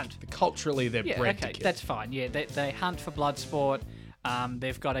They like hunt. culturally they're Yeah, bred okay, to kill. that's fine. Yeah, they hunt for blood sport.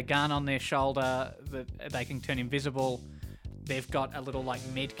 They've got a gun on their shoulder that they can turn invisible. They've got a little like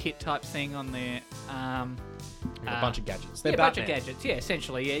med kit type thing on their arm. a bunch of gadgets. They're Yeah, a bunch of Batman. gadgets. Yeah,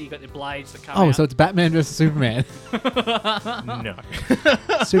 essentially. Yeah, you got the blades that come Oh, out. so it's Batman versus Superman. No.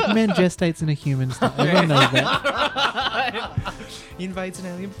 Superman gestates in a human style. Everyone knows that. He invades an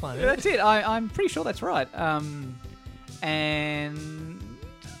alien Yeah, planet. that's it. I'm pretty sure that's right. And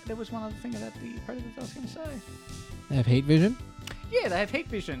there was one other thing about the Predators I was going to say. They have heat vision. Yeah, they have heat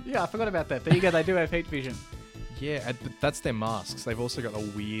vision. Yeah, I forgot about that. There you go. They do have heat vision. Yeah, but that's their masks. They've also got a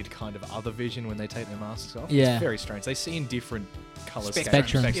weird kind of other vision when they take their masks off. Yeah. It's very strange. They see in different color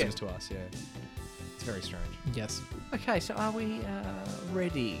Spectrums. spectrums to us, yeah. It's very strange. Yes. Okay, so are we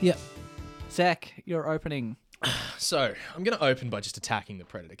ready? Yep. Zach, your opening. So, I'm going to open by just attacking the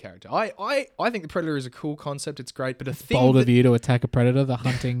Predator character. I think the Predator is a cool concept. It's great, but a thing Bold that- of you to attack a predator, the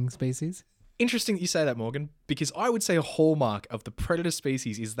hunting species. Interesting that you say that, Morgan, because I would say a hallmark of the Predator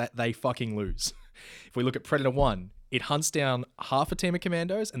species is that they fucking lose. If we look at Predator 1, it hunts down half a team of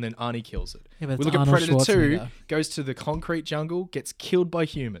commandos and then Arnie kills it. Yeah, but We it's look at Arnold Predator 2, Schwarzenegger. goes to the concrete jungle, gets killed by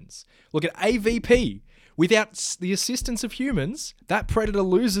humans. Look at AVP. Without the assistance of humans, that Predator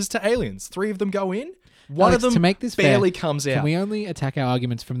loses to aliens. 3 of them go in. One Alex, of them to make this barely fair, comes out. Can we only attack our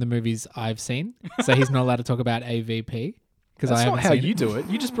arguments from the movies I've seen? So he's not allowed to talk about AVP? Because That's I haven't not how seen you it. do it.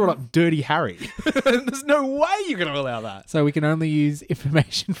 You just brought up Dirty Harry. There's no way you're going to allow that. So we can only use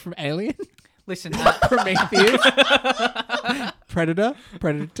information from Alien, Listen, Prometheus, Predator,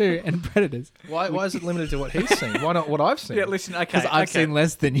 Predator 2, and Predators. Why is it limited to what he's seen? Why not what I've seen? yeah, listen, okay. Because I've okay. seen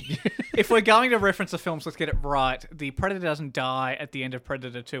less than you. If we're going to reference the films, let's get it right. The Predator doesn't die at the end of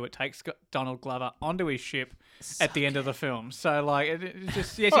Predator 2. It takes Donald Glover onto his ship at the end of the film. So, like, it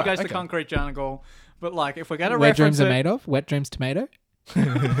just, yes, he goes to okay. concrete jungle. But, like, if we're going to Wet reference Dreams are it... made of? Wet Dreams tomato?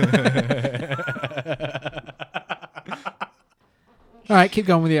 All right, keep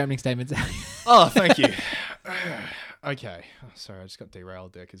going with your opening statements. Oh, thank you. Okay. Oh, sorry, I just got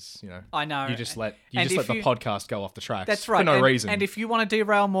derailed there because, you know, I know. you just let And the if you- podcast go off the tracks. That's right. For no and, reason. And if you want to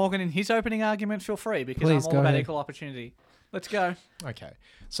derail Morgan in his opening argument, feel free, because Please, I'm all go about ahead. equal opportunity. Let's go. Okay.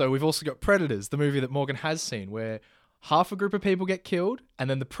 So we've also got Predators, the movie that Morgan has seen, where half a group of people get killed and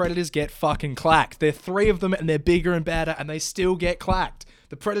then the Predators get fucking clacked. There are 3 of them and they're bigger and badder and they still get clacked.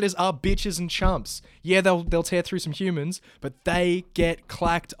 The Predators are bitches and chumps. Yeah, they'll tear through some humans, but they get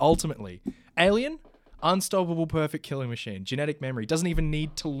clacked ultimately. Alien, unstoppable, perfect killing machine. Genetic memory. Doesn't even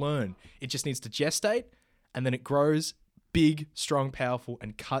need to learn. It just needs to gestate and then it grows big, strong, powerful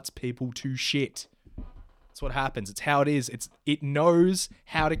and cuts people to shit. That's what happens. It's how it is. It knows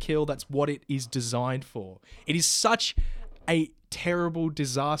how to kill. That's what it is designed for. It is such a terrible,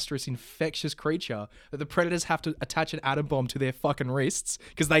 disastrous, infectious creature that the Predators have to attach an atom bomb to their fucking wrists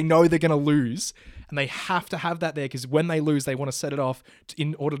because they know they're going to lose. And they have to have that there because when they lose, they want to set it off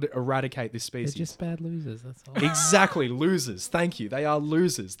in order to eradicate this They're species. just bad losers, that's all. Exactly. Losers. Thank you. They are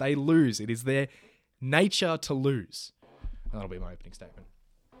losers. They lose. It is their nature to lose. That'll be my opening statement.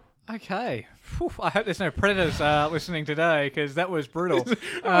 Okay. Whew, I hope there's no Predators listening today, because that was brutal.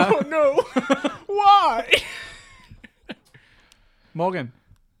 Oh, no. Why? Morgan.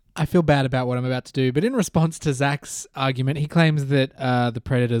 I feel bad about what I'm about to do, but in response to Zach's argument, he claims that the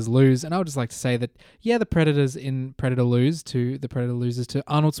Predators lose, and I would just like to say that, yeah, the Predators in Predator loses to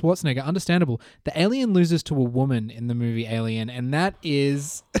Arnold Schwarzenegger. Understandable. The alien loses to a woman in the movie Alien, and that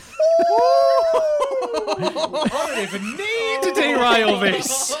is... I don't even need to derail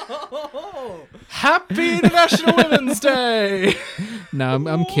this. Happy International Women's Day. No,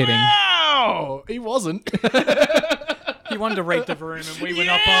 I'm kidding. Wow. He wasn't. He wanted to read the room, and we were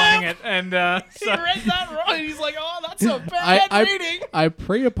not buying it. And He read that right. He's like, oh, that's a bad reading. I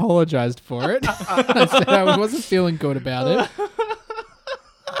pre-apologized for it. I said I wasn't feeling good about it.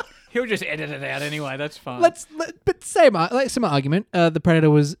 he'll just edit it out anyway. That's fine. But same argument. The Predator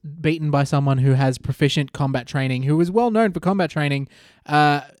was beaten by someone who has proficient combat training, who is well known for combat training,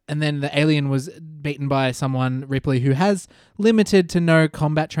 and then the alien was beaten by someone, Ripley, who has limited to no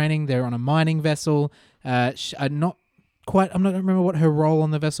combat training. They're on a mining vessel. I'm not remember what her role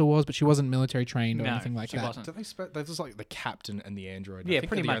on the vessel was, but she wasn't military trained or No, anything like she that. wasn't. Do they was like the captain and the android. Yeah, I think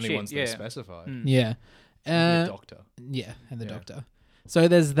pretty they're much the only it, ones that yeah. are specified. Yeah. The doctor. Yeah, and the Yeah. doctor. So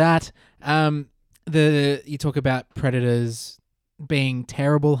there's that. You talk about predators being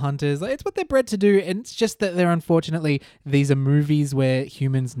terrible hunters. Like, it's what they're bred to do, and it's just that unfortunately these are movies where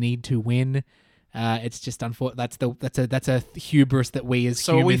humans need to win. It's just unfortunate. That's a hubris that we as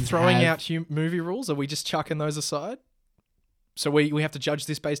So humans are we throwing have. out movie rules? Are we just chucking those aside? So we have to judge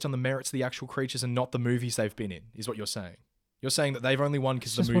this based on the merits of the actual creatures and not the movies they've been in, is what you're saying. You're saying that they've only won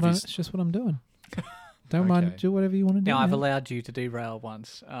because the movies... It's just what I'm doing. Don't mind. Do whatever you want to do. Now, I've man. allowed you to derail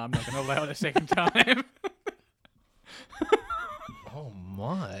once. I'm not going to allow it a second time. Oh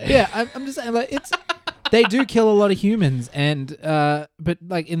my. Yeah, I'm just saying, like, it's they do kill a lot of humans, and but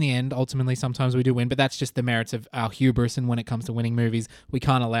like in the end, ultimately, sometimes we do win. But that's just the merits of our hubris, and when it comes to winning movies, we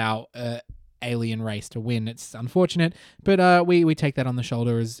can't allow alien race to win. It's unfortunate, but we take that on the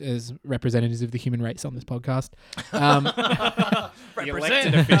shoulder as representatives of the human race on this podcast. The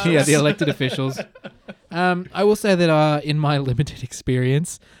elected officials. Yeah, the elected officials. I will say that in my limited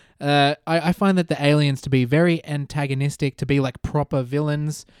experience, I find that the aliens to be very antagonistic, to be like proper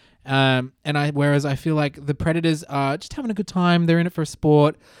villains. Whereas I feel like the predators are just having a good time. They're in it for a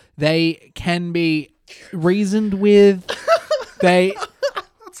sport. They can be reasoned with.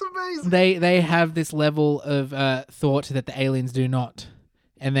 That's amazing. They have this level of thought that the aliens do not,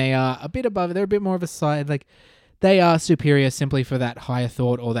 and they are a bit above. They're a bit more of a side. Like they are superior simply for that higher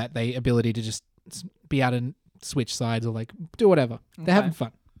thought or that they ability to just be able to switch sides or like do whatever. Okay. They're having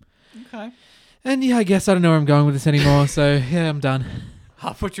fun. Okay. And yeah, I guess I don't know where I'm going with this anymore. So yeah, I'm done.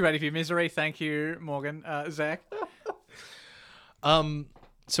 I'll put you out of your misery. Thank you, Morgan. Zach?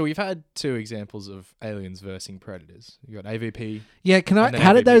 So we've had two examples of aliens versing predators. You got AVP. Yeah, can I? And then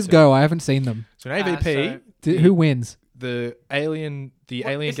How did those AVP2. go? I haven't seen them. So in AVP, Who wins? the alien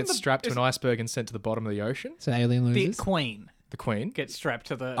isn't gets the- strapped to an isn't- iceberg and sent to the bottom of the ocean. So alien The loses. Queen The Queen. gets strapped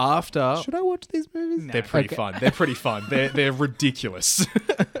to the. After Should I watch these movies? No. they're pretty Okay. fun. They're pretty fun. They're ridiculous.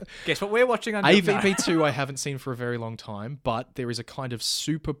 Guess what we're watching on AVP2 I haven't seen for a very long time, but there is a kind of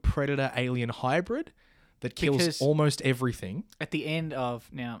super predator alien hybrid that kills Because- almost everything. At the end of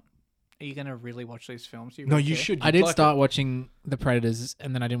now, are you going to really watch these films? No, really you care? should. I You'd did like start watching The Predators,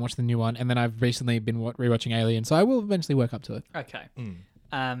 and then I didn't watch the new one, and then I've recently been rewatching Alien, so I will eventually work up to it. Okay.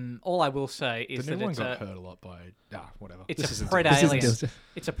 Mm. All I will say The is new that one it's got a hurt a lot by whatever. it's This a isn't- pred This isn't alien. deal-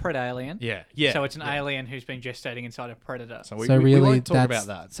 It's a pred alien. Yeah. So it's an alien who's been gestating inside a predator. So we really, won't talk that's-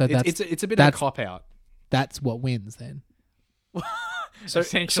 about that. so It's a bit of a that's- cop out. That's what wins then. So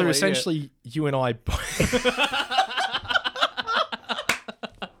Essentially, essentially, you and I.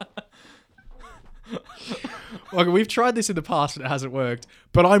 Like, we've tried this in the past and it hasn't worked,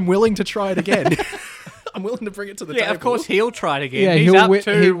 but I'm willing to try it again. I'm willing to bring it to the Yeah, table. of course he'll try it again. Yeah, He's up he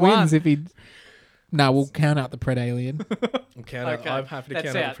 2-1. wins if he. No, we'll count out the Pred Alien. Okay, I'm happy to That's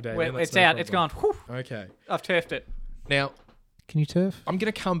count out. out for David. Well, That's it's no out. It's gone. problem. Whew, Okay. I've turfed it. Now, Can you turf? I'm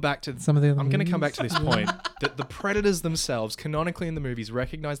going to come back to Some of the other I'm going to come back movies? to this point that the predators themselves, canonically in the movies,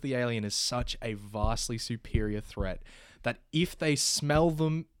 recognize the alien as such a vastly superior threat that if they smell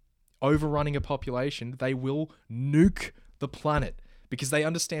them overrunning a population, they will nuke the planet because they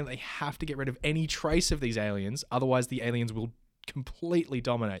understand they have to get rid of any trace of these aliens, otherwise the aliens will completely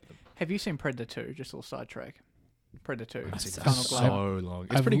dominate them. Have you seen Predator 2? Just a little sidetrack. Predator 2. It's I've- Donald Glover. so long.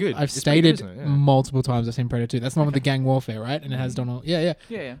 It's pretty good. I've It's pretty good, stated isn't it? Yeah. multiple times I've seen Predator 2. That's the one with the gang warfare, right? And it has Donald. Yeah.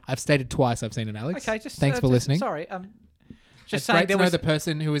 Yeah. I've stated twice I've seen it, Alex. Okay, just Thanks for listening. Sorry. Just It's saying great there to know was the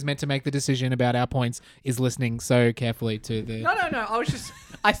person who is meant to make the decision about our points is listening so carefully to the. No.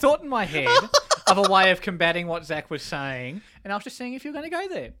 I thought in my head of a way of combating what Zach was saying, and I was just seeing if you're going to go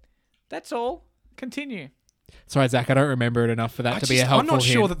there. That's all. Continue. Sorry, Zach, I don't remember it enough for that to be a I'm helpful not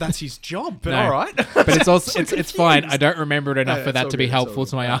sure hint. that that's his job, but No. all right. But it's also So it's fine. confused. I don't remember it enough Yeah, for it's that all to be good, it's all helpful good.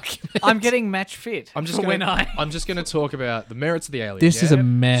 to my argument. I'm getting match fit. I'm just for gonna, when I. I'm just going to talk about the merits of the alien. This is yeah? a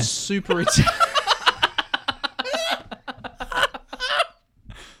mess. Super.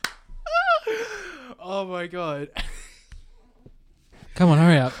 Oh my god! Come on,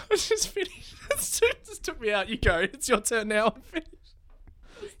 hurry up. I just finished. Just took me out. You go. It's your turn now. I'm finished.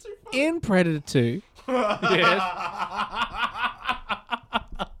 In Predator 2, Yes.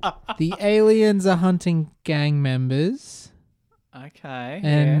 the aliens are hunting gang members, Okay.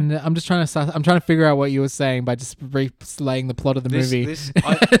 and I'm just trying to figure out what you were saying by just relaying the plot of the movie,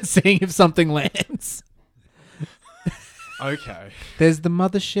 and seeing if something lands. Okay. There's the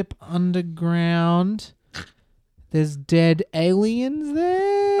mothership underground. There's dead aliens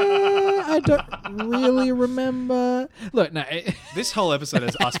there. I don't really remember. Look, no. This whole episode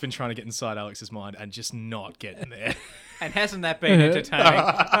is us been trying to get inside Alex's mind and just not getting there. And hasn't that been entertaining?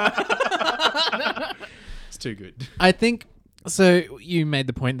 It's too good. I think so. You made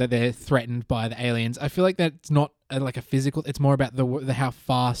the point that they're threatened by the aliens. I feel like that's not like a physical. It's more about the how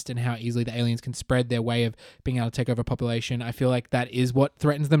fast and how easily the aliens can spread their way of being able to take over a population. I feel like that is what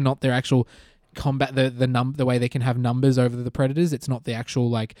threatens them, not their actual combat. The way they can have numbers over the predators. It's not the actual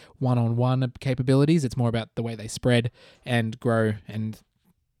like one-on-one capabilities. It's more about the way they spread and grow and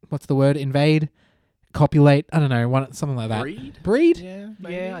what's the word? Invade, copulate. I don't know. Something like that. Breed. Yeah.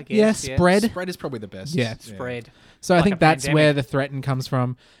 Yeah, I guess. Yeah, Yeah. spread. Spread is probably the best. Yeah. Spread. So I Like think a that's pandemic. where the threat comes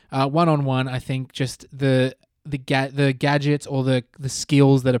from. One-on-one, I think just the gadgets or the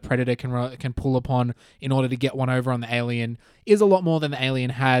skills that a predator can pull upon in order to get one over on the alien is a lot more than the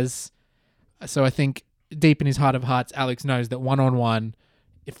alien has. So I think deep in his heart of hearts, Alex knows that one-on-one,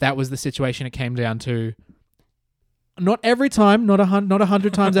 if that was the situation it came down to, not every time, not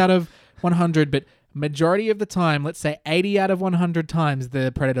 100 times out of 100, but majority of the time, let's say 80 out of 100 times,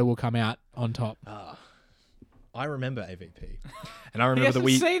 the predator will come out on top. I remember AVP, and I He remember that hasn't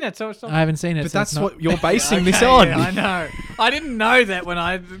we. seen it, so it's not. I haven't seen it. But so it's that's not- what you're basing this Okay, on. yeah, I know. I didn't know that when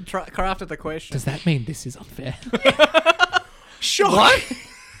I crafted the question. Does that mean this is unfair? Sure. What?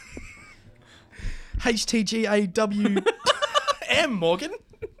 HTGAWM, Morgan.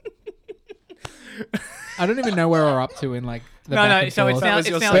 I don't even know where we're up to in like the No, back no, and so it's forth. now- That was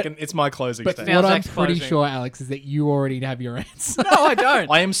your now- second. It's my closing But statement. now what I'm Zach's pretty closing. sure, Alex, is that you already have your answer. No, I don't.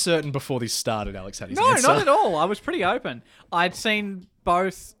 I am certain before this started, Alex had his No, answer. not at all. I was pretty open. I'd seen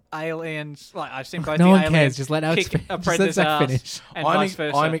both aliens. Like I've seen both No the one aliens cares. Just let Alex kick fin- a just let predator's Zach ass finish. and vice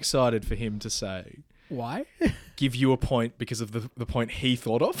versa. I'm excited for him to say, Why? give you a point because of the point he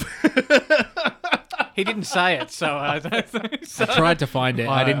thought of. He didn't say it, so I don't think so. I tried to find it.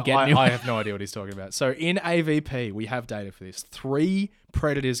 I didn't get I anyone. have no idea what he's talking about. So in AVP, we have data for this. 3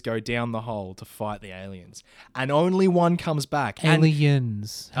 predators go down the hole to fight the aliens, and only one comes back. And-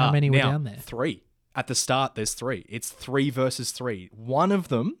 Aliens. How many were now, down there? 3. At the start, there's 3. It's 3 versus 3. One of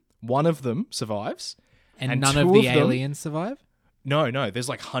them survives. And and none 2 of the of them- aliens survive? No, there's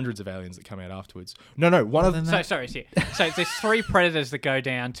like hundreds of aliens that come out afterwards. No, one of them. So sorry, so there's 3 predators that go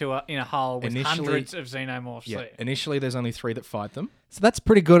down to in a hole with Initially- hundreds of xenomorphs. Yeah, there. initially there's only 3 that fight them. So that's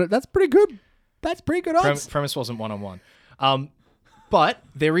pretty good. That's pretty good. That's pretty good odds. Premise wasn't 1-on-1. But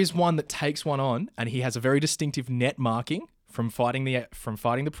there is one that takes one on, and he has a very distinctive net marking from fighting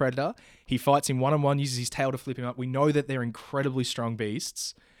the predator. He fights him 1-on-1, uses his tail to flip him up. We know that they're incredibly strong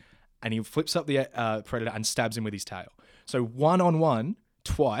beasts, and he flips up the predator and stabs him with his tail. So 1-on-1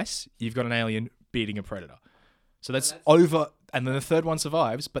 twice, you've got an alien beating a predator. So that's over, and then the third one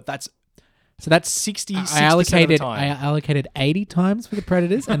survives, but that's So that's 60% I of the allocated time. 80 times for the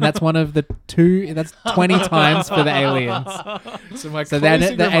predators, and that's one of the 2. That's 20 times for the aliens. So my So then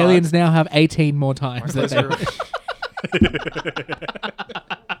closing the remarks- aliens now have 18 more times. that they-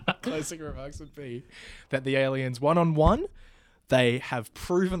 Closing remarks would be that the aliens 1-on-1, they have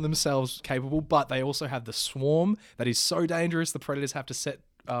proven themselves capable, but they also have the swarm that is so dangerous the predators have to set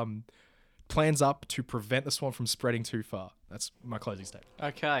plans up to prevent the swarm from spreading too far. That's my closing statement.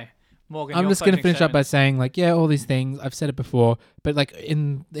 Okay, Morgan. I'm your just going to closing finish up by statement. saying, like, yeah, all these things. I've said it before, but like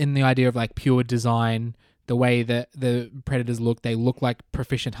in the idea of like pure design, the way that the predators look, they look like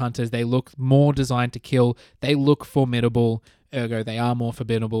proficient hunters. They look more designed to kill. They look formidable. Ergo, they are more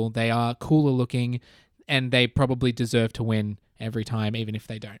formidable. They are cooler looking, and they probably deserve to win every time, even if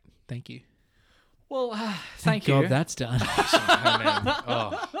they don't. Thank you. Well, thank God, you. that's done. Oh, man.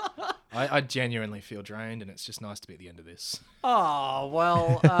 Oh. I genuinely feel drained, and it's just nice to be at the end of this. Oh,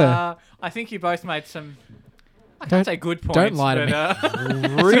 well, I think you both made some, I Don't- can't say good points. don't lie to but, me.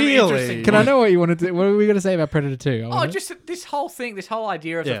 some Really? interesting Can I points. know what you wanted to? What are we going to say about Predator 2? Oh, just this whole thing, this whole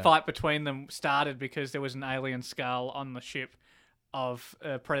idea of Yeah. the fight between them started because there was an alien skull on the ship of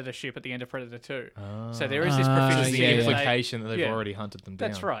Predator ship at the end of Predator 2. So there is this Ah, proficiency. the yeah, in yeah. they- implication that they've yeah. already hunted them down.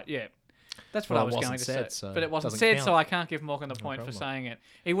 That's right, yeah. That's what Well, I it was wasn't going to said, say. so But it wasn't doesn't said, count. so I can't give Morgan the point for problem. saying it.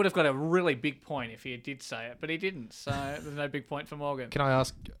 He would have got a really big point if he did say it, but he didn't, so there's no big point for Morgan. Can I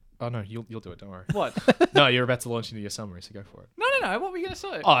ask? Oh no, you'll do it. Don't worry. What? No, you're about to launch into your summary, so go for it. No, what were you going to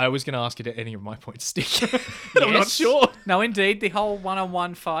say? Oh, I was going to ask you to any of my points stick. I'm not Yes. sure. No, indeed, the whole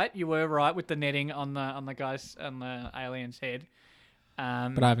one-on-one fight, you were right with the netting on the guy's on the alien's head.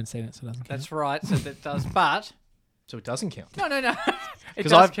 But I haven't seen it, so it doesn't count. That's right. So that does, but So it doesn't count. no, it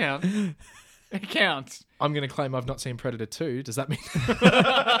 'Cause does I've- count. It counts. I'm going to claim I've not seen Predator 2. Does that mean?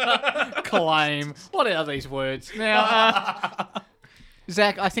 Claim. What are these words now?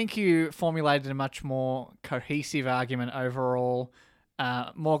 Zach, I think you formulated a much more cohesive argument overall.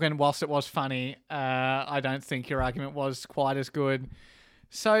 Morgan, whilst it was funny, I don't think your argument was quite as good.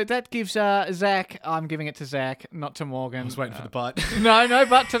 So that gives Zach. I'm giving it to Zach, not to Morgan. I was waiting for the butt. No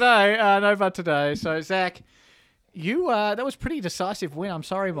but today. No but today. So Zach, you that was pretty decisive win. I'm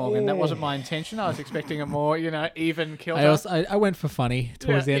sorry, Morgan. That wasn't my intention. I was expecting a more, even kilter. I went for funny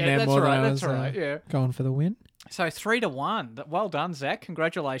towards the end there that's more right, than I that's was right, yeah. going for the win. So 3-1. Well done, Zach.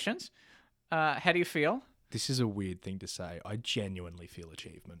 Congratulations. How do you feel? This is a weird thing to say. I genuinely feel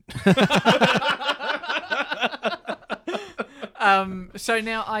achievement. So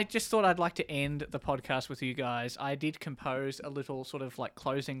now I just thought I'd like to end the podcast with you guys. I did compose a little sort of like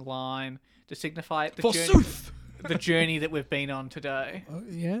closing line to signify the journey that we've been on today.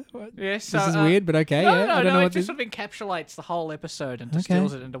 Yeah. What? Yes, so, This is weird, but okay. No, yeah. no, I don't know it what just this. sort of encapsulates the whole episode and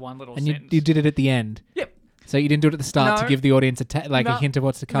distills it into one little And you sentence. did it at the end. Yep. So you didn't do it at the start to No. give the audience a No. hint of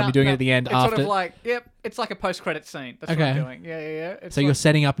what's to come. No, You're doing no. it at the end it's after. sort of like, it's like a post-credit scene. That's what I'm Okay. doing. Yeah. It's so like, you're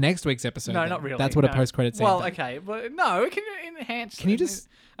setting up next week's episode. No, then. not really. That's what a no. post-credit scene. Well, does. okay, but no, it can enhance. Can you just-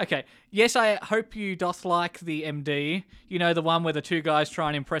 Okay. Yes, I hope you doth like the MD. You know, the one where the two guys try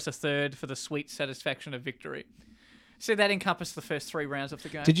and impress a third for the sweet satisfaction of victory. So that encompassed the first 3 rounds of the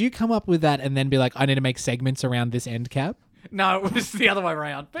game. Did you come up with that and then be like, I need to make segments around this end cap? No, it was the other way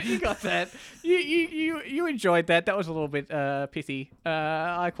around. But you got that. You enjoyed that. That was a little bit pithy.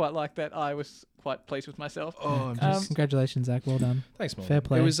 I quite liked that. I was quite pleased with myself. Oh, Congratulations, Zach. Well done. thanks, Morgan. fair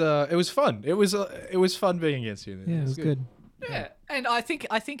play. It was fun. It was fun being against you. Yeah, it was good. Yeah, and I think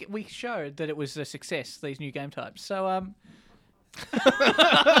we showed that it was a success. These new game types. So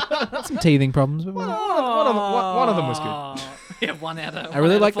Some teething problems, but One of them was good. Yeah, one out of. I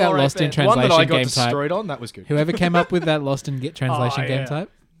really like that Lost in One that I translation got game type. destroyed on. That was good. Whoever came up with that Lost in translation Oh, game yeah.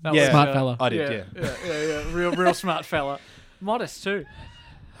 type, That Yeah. was, smart fella. I did. Yeah. Yeah. Real smart fella. Modest too.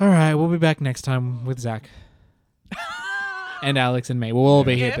 All right, we'll be back next time with Zach. And Alex and me. We'll all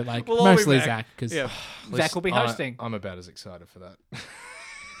be here, but like we'll all be mostly back. Zach. Because Zach will be hosting. I'm about as excited for that.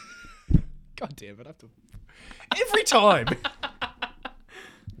 God damn it! I have to every time.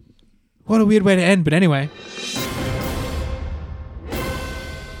 what a weird way to end, but anyway.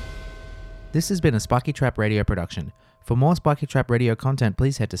 This has been a Spiky Trap Radio production. For more Spiky Trap Radio content,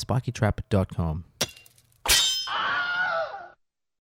 please head to spikytrap.com.